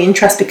to show the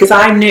interest. Because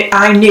I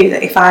knew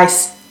that if I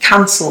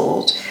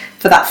cancelled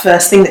for that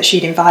first thing that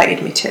she'd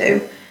invited me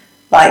to,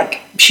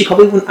 like she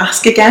probably wouldn't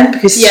ask again,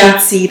 because she'd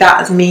see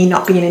that as me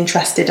not being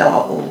interested,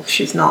 or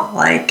she's not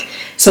like.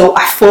 So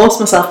I forced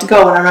myself to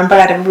go, and I remember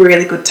I had a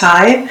really good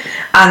time,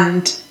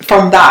 and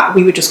from that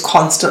we were just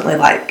constantly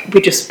like,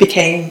 we just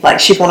became like,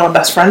 she's one of my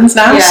best friends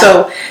now.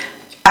 So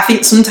I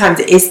think sometimes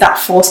it is that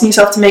forcing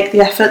yourself to make the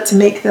effort to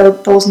make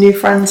those new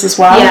friends as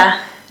well.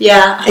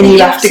 And you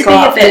have to go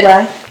out of the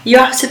way. You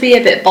have to be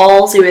a bit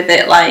ballsy with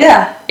it. Like,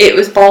 it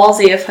was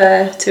ballsy of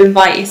her to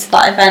invite you to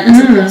that event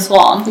as the first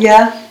one.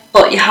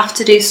 But you have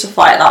to do stuff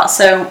like that.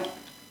 So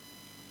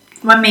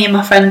when me and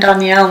my friend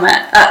Danielle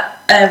met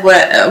at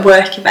a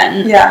work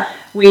event,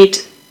 we'd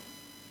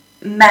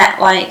met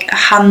like a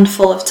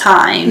handful of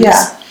times,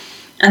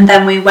 and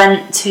then we were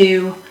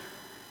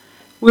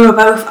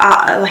both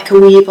at like a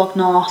Weblog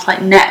North like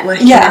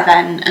networking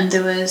event, and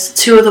there was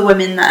two other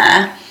women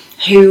there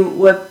who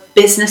were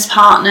business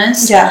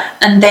partners. Yeah.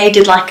 And they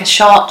did like a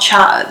short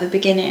chat at the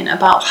beginning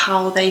about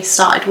how they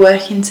started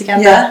working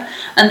together. Yeah.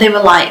 And they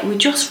were like, we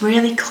just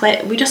really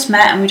clicked. We just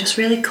met and we just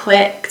really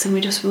clicked, and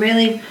we just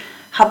really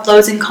had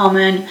loads in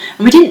common. And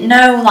we didn't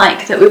know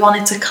like that we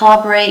wanted to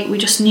collaborate. We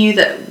just knew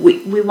that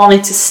we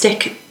wanted to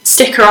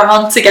stick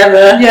around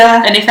together.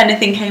 Yeah. And if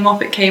anything came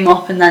up, it came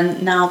up. And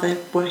then now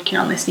they're working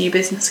on this new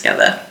business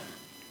together.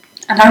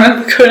 And I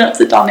remember going up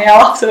to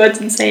Danielle afterwards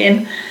and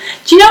saying,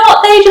 do you know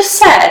what they just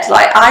said?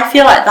 Like, I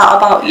feel like that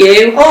about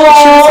you. Aww.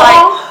 She was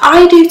like,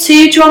 I do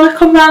too. Do you want to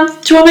come round?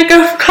 Do you want to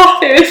go for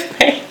coffee with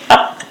me?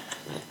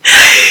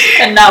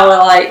 And now we're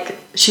like,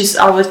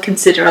 I would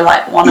consider her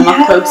like one of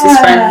my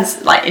closest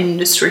friends, like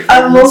industry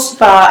friends. I love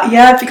that,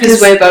 yeah, because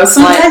we're both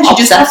like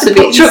obsessed with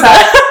each other.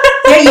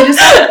 Yeah, you just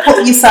have to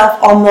put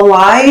yourself on the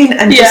line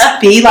and just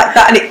be like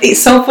that. And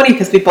it's so funny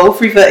because we both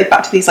reverted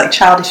back to these like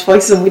childish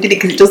voices, and we did it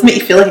because it does make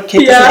you feel like a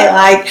kid, doesn't it?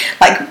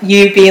 Like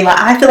you being like,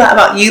 I feel that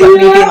about you,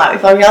 like me being like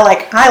with L'Oreal,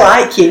 like I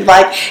like you,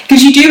 like,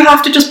 because you do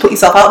have to just put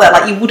yourself out there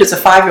like you would as a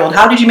 5-year-old.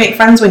 How did you make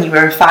friends when you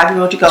were a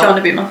 5-year-old? You go, do you want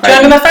to be my friend? Do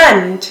you want to be my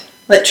friend?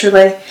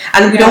 Literally.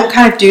 And we don't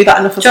kind of do that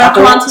enough as adults. Do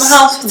you want to come round to my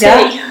house for tea?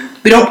 Yeah.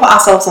 We don't put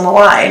ourselves on the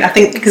line, I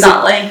think, because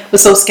we're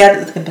so scared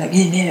that they're going to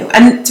be like, no.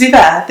 And to be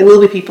fair, there will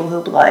be people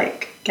who'll be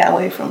like, get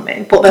away from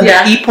me. But then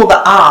the people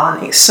that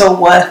aren't, it's so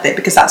worth it,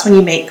 because that's when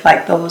you make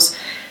like those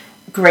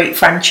great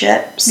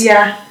friendships.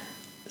 Yeah.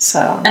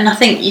 So. And I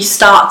think you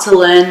start to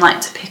learn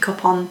like to pick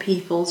up on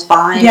people's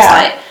vibes. Yeah.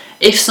 Like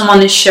if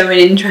someone is showing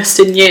interest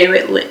in you,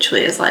 it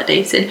literally is like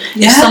dating.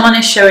 Yeah. If someone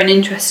is showing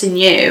interest in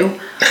you,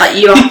 like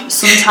you have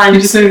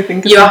sometimes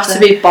you have to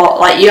be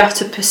like you have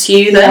to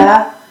pursue them.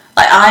 Yeah.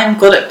 Like I'm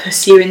good at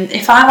pursuing.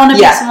 If I want to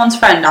be someone's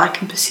friend, I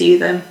can pursue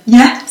them.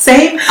 Yeah,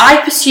 same.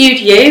 I pursued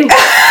you.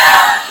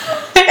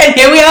 And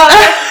here we are.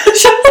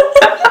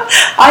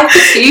 I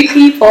pursue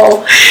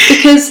people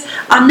because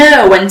I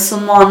know when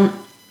someone.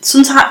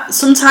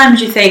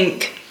 Sometimes you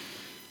think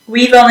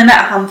we've only met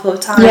a handful of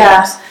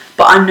times,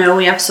 but I know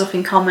we have stuff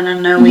in common. I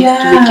know we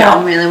get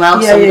on really well.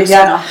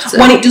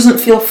 When it doesn't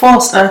feel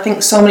forced, and I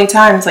think so many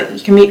times like you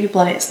can meet people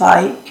and it's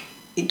like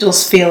it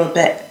does feel a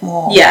bit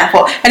more.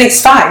 And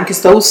it's fine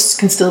because those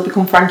can still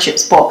become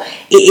friendships, but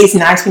it is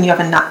nice when you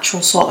have a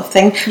natural sort of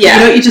thing. You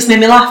know, you just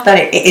made me laugh. Then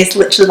it is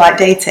literally like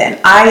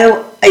dating.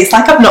 It's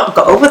like I've not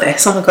got over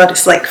this. Oh my god,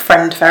 it's like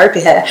friend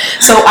therapy here.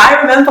 So I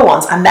remember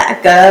once I met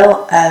a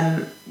girl.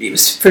 It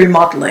was through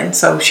modelling,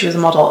 so she was a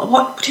model.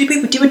 What did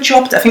we do? A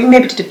job? I think we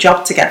maybe did a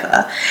job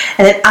together.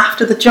 And then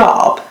after the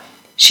job,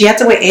 she had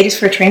to wait ages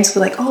for a train. So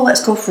we're like, oh,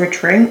 let's go for a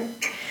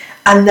drink.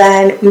 And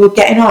then we were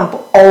getting on,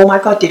 but oh my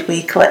god, did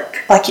we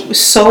click? Like it was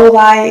so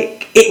like.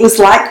 It was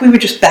like we were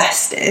just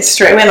besties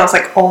straight away, and I was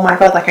like, oh my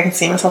god, like I can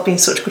see myself being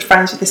such good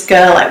friends with this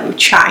girl. Like we were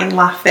chatting,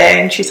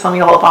 laughing, she was telling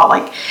me all about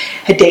like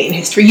her dating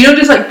history, you know,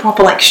 just like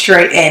proper like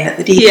straight in at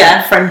the deep end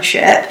of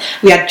friendship.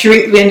 We had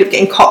drink, we ended up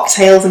getting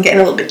cocktails and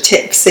getting a little bit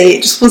tipsy.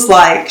 It just was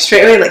like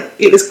straight away, like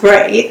it was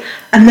great.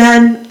 And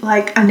then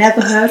like I never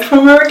heard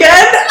from her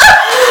again.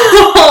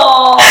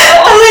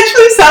 I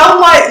literally sound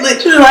like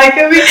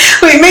I mean,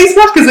 but it makes me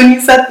laugh because when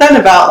you said then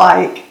about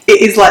like it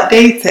is like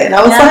dating,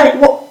 I was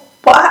like, what?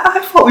 But I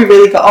thought we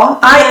really got on.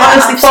 I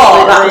honestly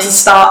thought that was the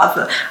start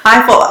of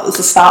I thought that was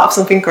the start of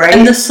something great.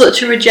 And there's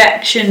such a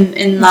rejection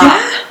in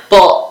that,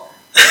 but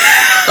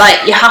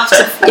like you have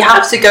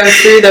to go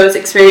through those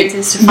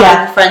experiences to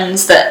find the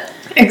friends that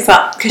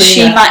because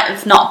she might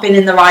have not been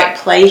in the right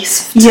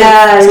place to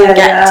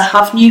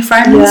have new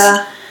friends.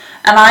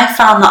 And I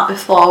found that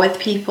before with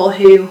people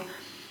who,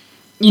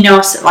 you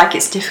know, like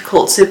it's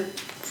difficult to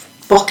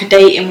book a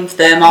date in with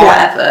them or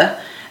whatever.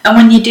 And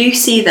when you do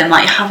see them,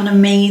 like you have an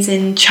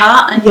amazing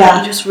chat and like,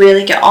 you just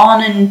really get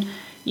on and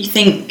you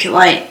think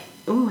like,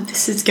 oh,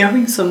 this is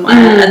going somewhere.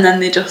 And then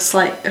they just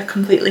like are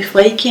completely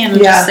flaky and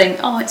just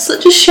think, oh, it's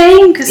such a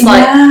shame because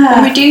like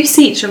when we do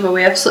see each other,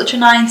 we have such a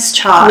nice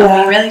chat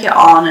and we really get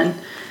on and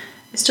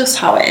it's just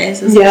how it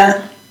is, isn't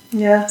it?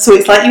 Yeah. So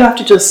it's like you have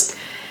to just,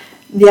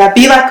 be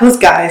like us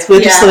guys.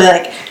 We're just sort of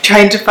like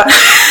trying to find...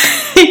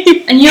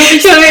 and you'll be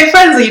trying to make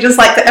friends and you just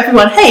like to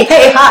everyone, hey,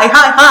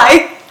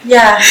 hi.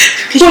 Yeah,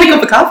 because you want to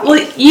go for coffee. Well,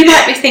 you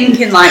might be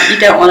thinking like you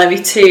don't want to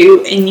be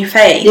too in your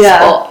face,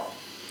 but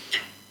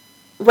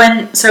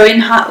in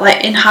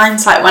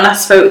hindsight, when I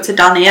spoke to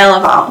Danielle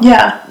about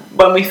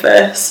when we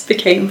first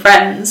became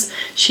friends,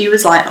 she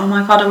was like, "Oh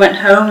my god, I went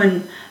home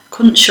and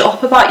couldn't shut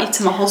up about you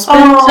to my husband."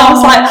 And I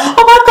was like,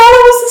 "Oh my god,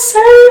 I was the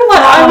same."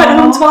 Like I went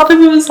home to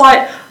Adam and was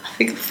like, "I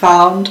think I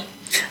found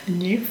a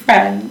new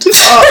friend." But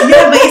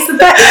it's the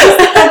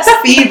best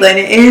feeling.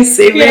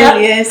 It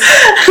really is,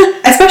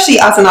 especially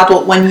as an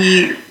adult when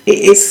it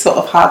is sort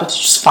of harder to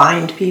just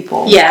find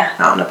people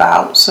out and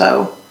about.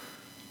 So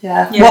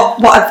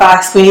what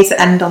advice we need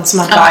to end on? Some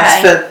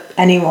advice for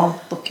anyone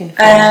looking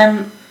for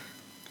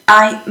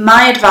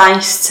my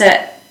advice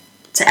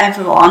to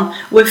everyone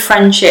with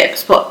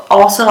friendships, but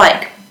also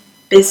like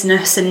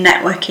business and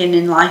networking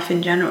in life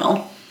in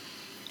general,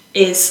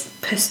 is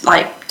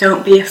like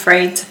don't be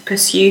afraid to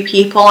pursue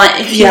people. Like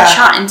if you're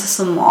chatting to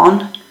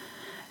someone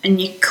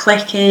and you're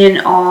clicking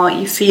or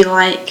you feel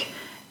like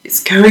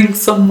it's going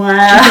somewhere.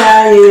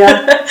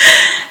 Yeah.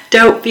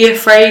 Don't be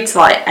afraid to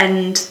like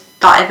end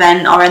that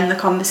event or end the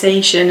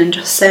conversation and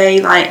just say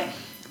like,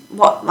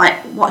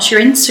 what's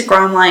your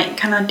Instagram, like,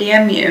 can I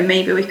DM you and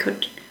maybe we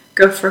could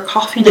go for a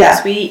coffee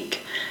next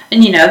week.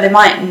 And you know, they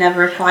might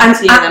never reply and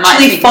to you, they might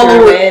think follow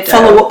you're a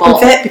weirdo,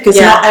 up with it, because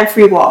not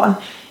everyone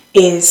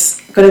is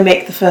going to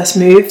make the first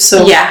move.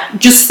 So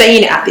just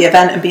saying it at the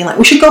event and being like,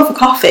 we should go for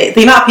coffee.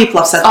 The amount of people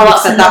I've said,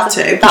 that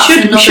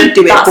to, we should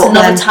do it. That's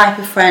another type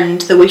of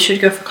friend, that we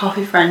should go for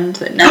coffee friend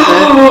that never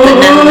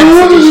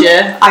messages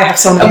you. I have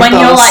so many. And when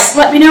you're like,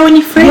 let me know when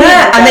you're free.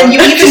 Yeah, and then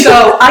you even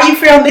go, are you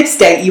free on this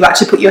date? You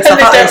actually put yourself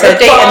out there as a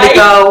date, and they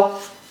go,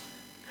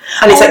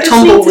 and it's like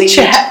tumbleweed,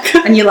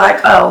 and you're like,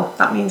 oh,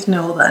 that means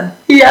no then.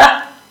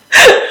 Yeah.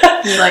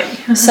 You're like,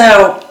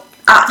 so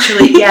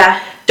actually,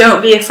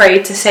 don't be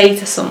afraid to say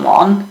to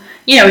someone,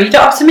 you know, you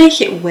don't have to make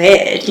it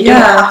weird. You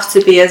don't have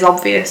to be as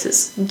obvious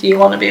as, do you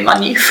want to be my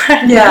new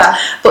friend? Yeah.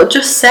 But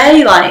just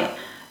say like,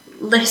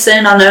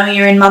 listen, I know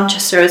you're in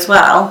Manchester as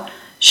well.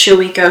 Shall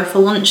we go for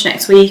lunch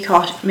next week?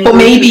 Or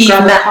maybe you've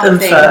met them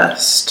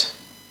first.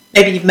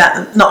 Maybe you've met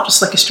them, not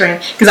just like a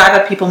stranger. Because I've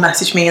had people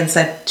message me and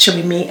said, shall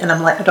we meet? And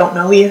I'm like, I don't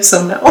know you,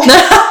 so no.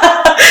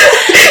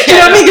 You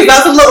know what I mean? Because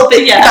that's a little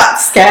bit,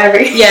 that's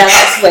scary. Yeah,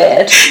 that's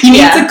weird. You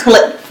need to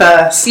click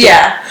first.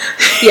 Yeah.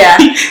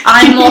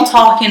 I'm more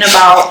talking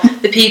about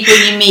the people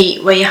you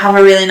meet where you have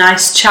a really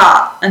nice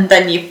chat and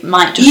then you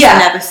might just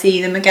never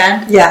see them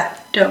again. Yeah.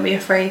 Don't be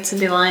afraid to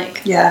be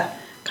like,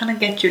 can I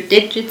get your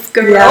digits,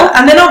 girl? Yeah.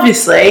 And then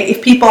obviously,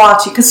 if people are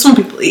too, because some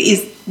people, it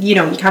is, you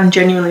know, you can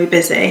genuinely be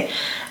busy, and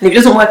if it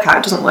doesn't work out,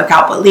 it doesn't work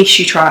out, but at least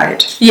you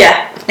tried.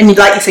 Yeah. And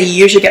like you say, you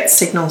usually get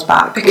signals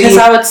back. Because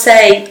I would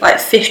say like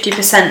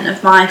 50%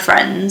 of my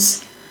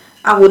friends,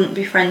 I wouldn't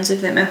be friends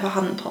with them if I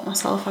hadn't put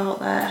myself out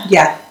there.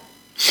 Yeah.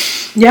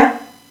 Yeah.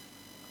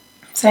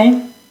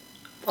 Same.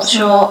 What's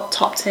your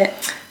top tip?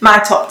 My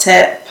top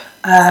tip,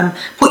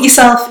 put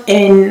yourself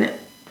in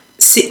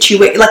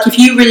like if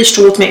you really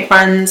struggle to make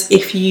friends,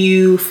 if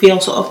you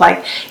feel sort of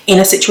like in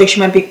a situation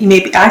where you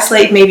may be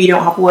isolated, maybe you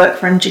don't have work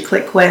friends you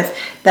click with,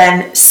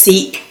 then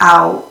seek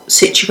out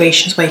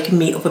situations where you can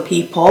meet other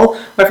people,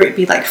 whether it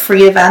be like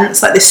free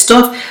events, like this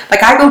stuff.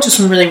 Like I go to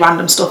some really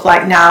random stuff,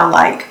 like now,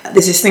 like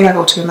there's this thing I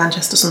go to in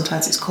Manchester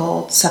sometimes, it's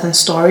called 7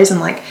 Stories, and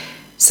like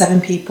 7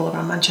 people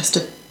around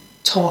Manchester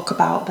talk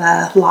about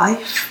their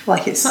life.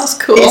 Like that's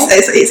cool.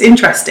 It's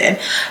interesting.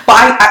 But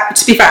I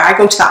to be fair, I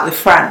go to that with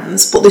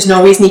friends, but there's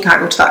no reason you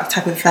can't go to that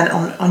type of event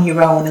on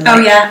your own. And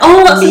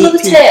that's another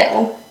tip.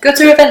 Go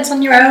to events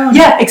on your own.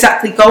 Yeah,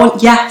 exactly. Go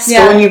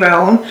on your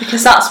own.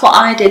 Because that's what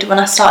I did when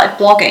I started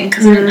blogging,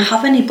 because I didn't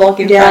have any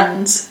blogging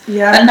friends.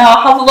 Yeah. And now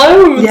I have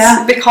loads.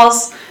 Yeah.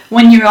 Because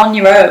when you're on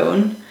your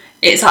own,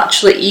 it's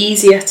actually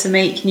easier to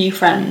make new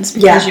friends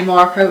because you're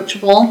more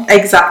approachable.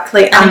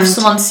 Exactly. And if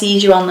someone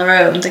sees you on their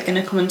own, they're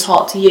going to come and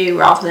talk to you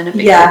rather than a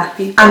big group of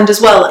people. And as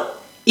well,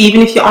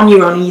 even if you're on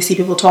your own and you see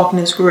people talking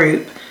as a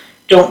group,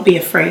 don't be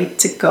afraid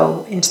to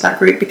go into that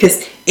group,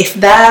 because if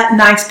they're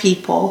nice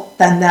people,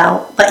 then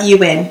they'll let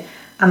you in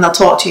and they'll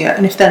talk to you.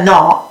 And if they're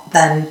not,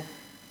 then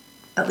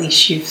at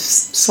least you've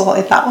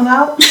sorted that one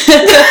out.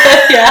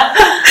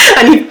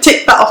 And you've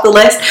ticked that off the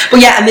list.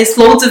 But and there's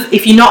loads of,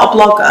 if you're not a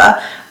blogger,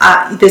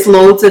 there's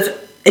loads of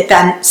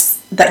events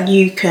that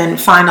you can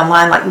find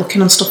online, like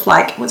looking on stuff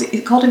like, what's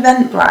it called,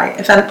 Eventbrite,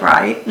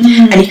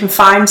 and you can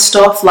find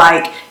stuff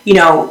like, you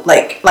know,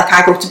 like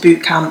I go to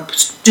boot camp,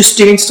 just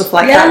doing stuff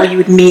like that, where you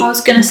would meet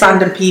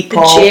random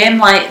people, the gym,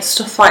 like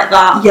stuff like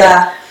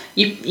that.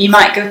 You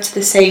might go to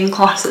the same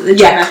class at the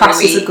gym every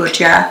classes week. Are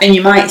good, and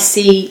you might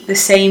see the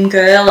same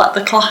girl at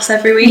the class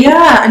every week.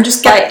 And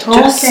just get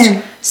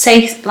talking.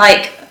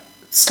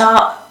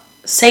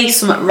 Say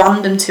something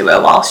random to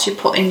her whilst you're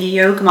putting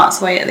your yoga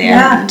mats away at the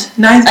end.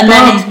 Nice. And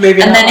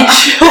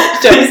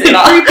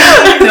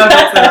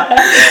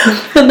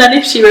then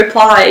if she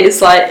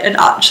replies and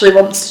actually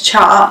wants to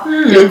chat,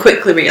 you'll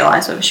quickly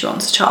realise whether she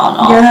wants to chat or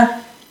not.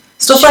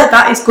 Stuff like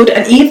that is good,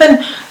 and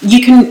even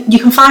you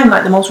can find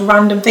like the most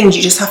random things.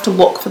 You just have to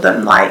look for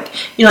them. Like,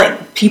 you know,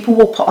 like people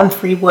will put on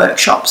free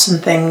workshops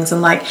and things,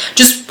 and like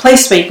just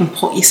places where you can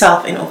put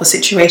yourself in other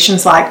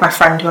situations. Like my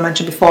friend who I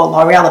mentioned before,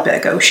 L'Oreal, a bit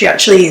ago, she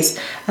actually is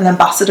an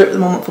ambassador at the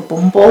moment for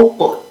Bumble,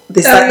 but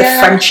there's the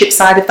friendship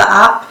side of the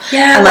app.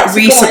 And like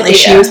recently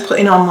she was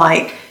putting on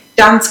like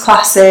dance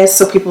classes,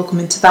 so people come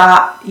into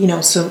that, you know,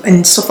 so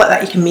and stuff like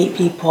that. You can meet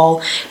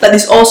people, like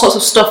there's all sorts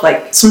of stuff.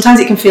 Like sometimes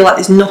it can feel like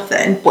there's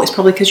nothing, but it's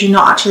probably because you're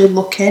not actually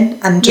looking,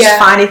 and just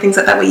finding things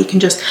like that where you can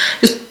just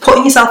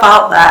putting yourself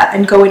out there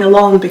and going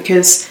along,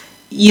 because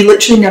you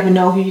literally never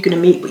know who you're going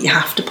to meet, but you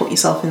have to put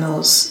yourself in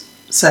those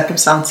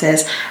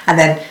circumstances. And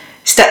then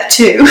step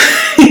 2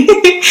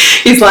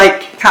 is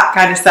like Kat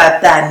kind of said,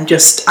 then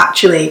just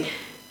actually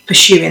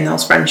pursuing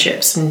those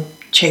friendships and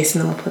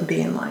chasing them up and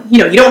being like, you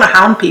know, you don't want to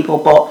hound people,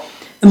 but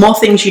the more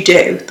things you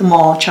do, the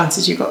more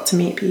chances you've got to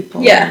meet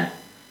people.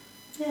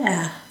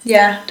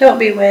 Don't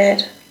be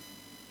weird.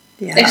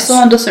 If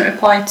someone doesn't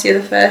reply to you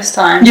the first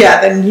time,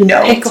 then you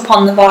know, pick up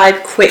on the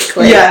vibe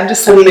quickly, and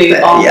just leave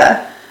it on.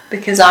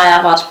 Because I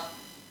have had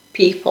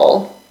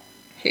people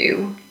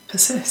who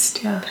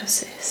persist.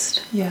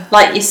 Yeah.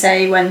 Like you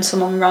say, when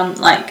someone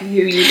like who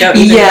you don't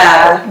even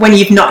know. When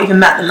you've not even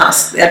met them, I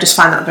just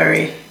find that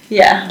very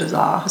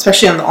bizarre,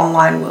 especially in the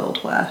online world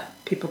where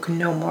people can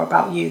know more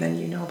about you than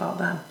you know about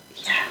them.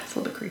 Yeah, it's a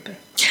little bit creepy.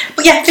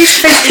 But yeah,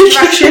 face-to-face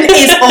interaction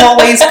is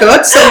always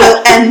good, so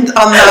we'll end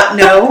on that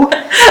note.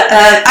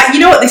 You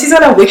know what, this is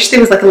when I wish there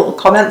was like a little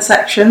comment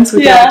section so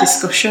we could have a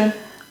discussion.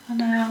 I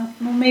know.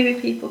 Well,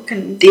 maybe people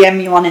can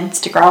DM you on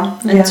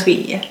Instagram and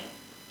tweet you.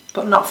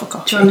 But not for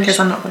coffee, because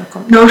I'm not going to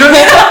come. No, don't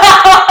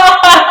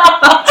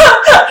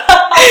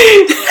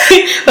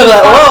I'm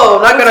like, whoa,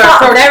 I'm not going to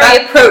approach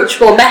very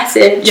approachable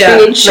message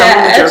being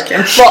shared. No, I'm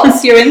joking.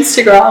 What's your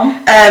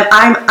Instagram?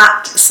 I'm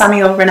at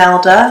Samuel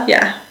Ronaldo.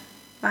 Yeah.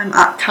 I'm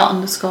at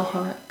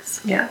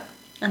cat_Horrocks. Yeah.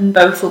 And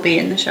both will be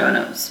in the show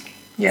notes.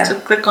 Yeah. So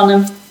click on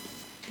them.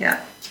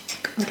 Yeah.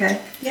 Okay.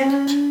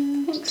 Yeah.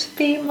 Thanks for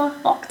being my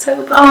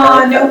October.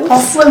 Oh, no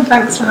problem.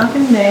 Thanks for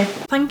having me.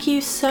 Thank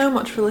you so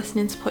much for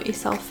listening to Put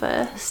Yourself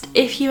First.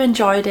 If you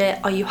enjoyed it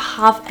or you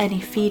have any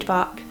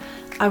feedback,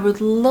 I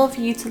would love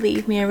you to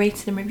leave me a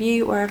rating and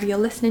review wherever you're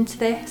listening to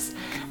this.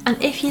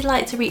 And if you'd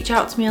like to reach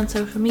out to me on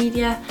social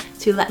media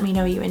to let me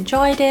know you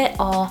enjoyed it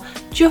or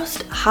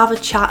just have a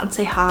chat and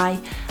say hi,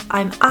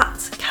 I'm at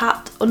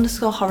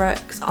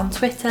cat_Horrocks on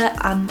Twitter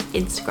and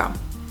Instagram.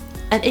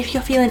 And if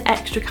you're feeling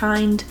extra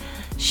kind,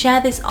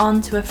 share this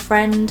on to a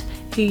friend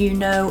who you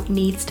know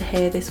needs to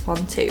hear this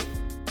one too.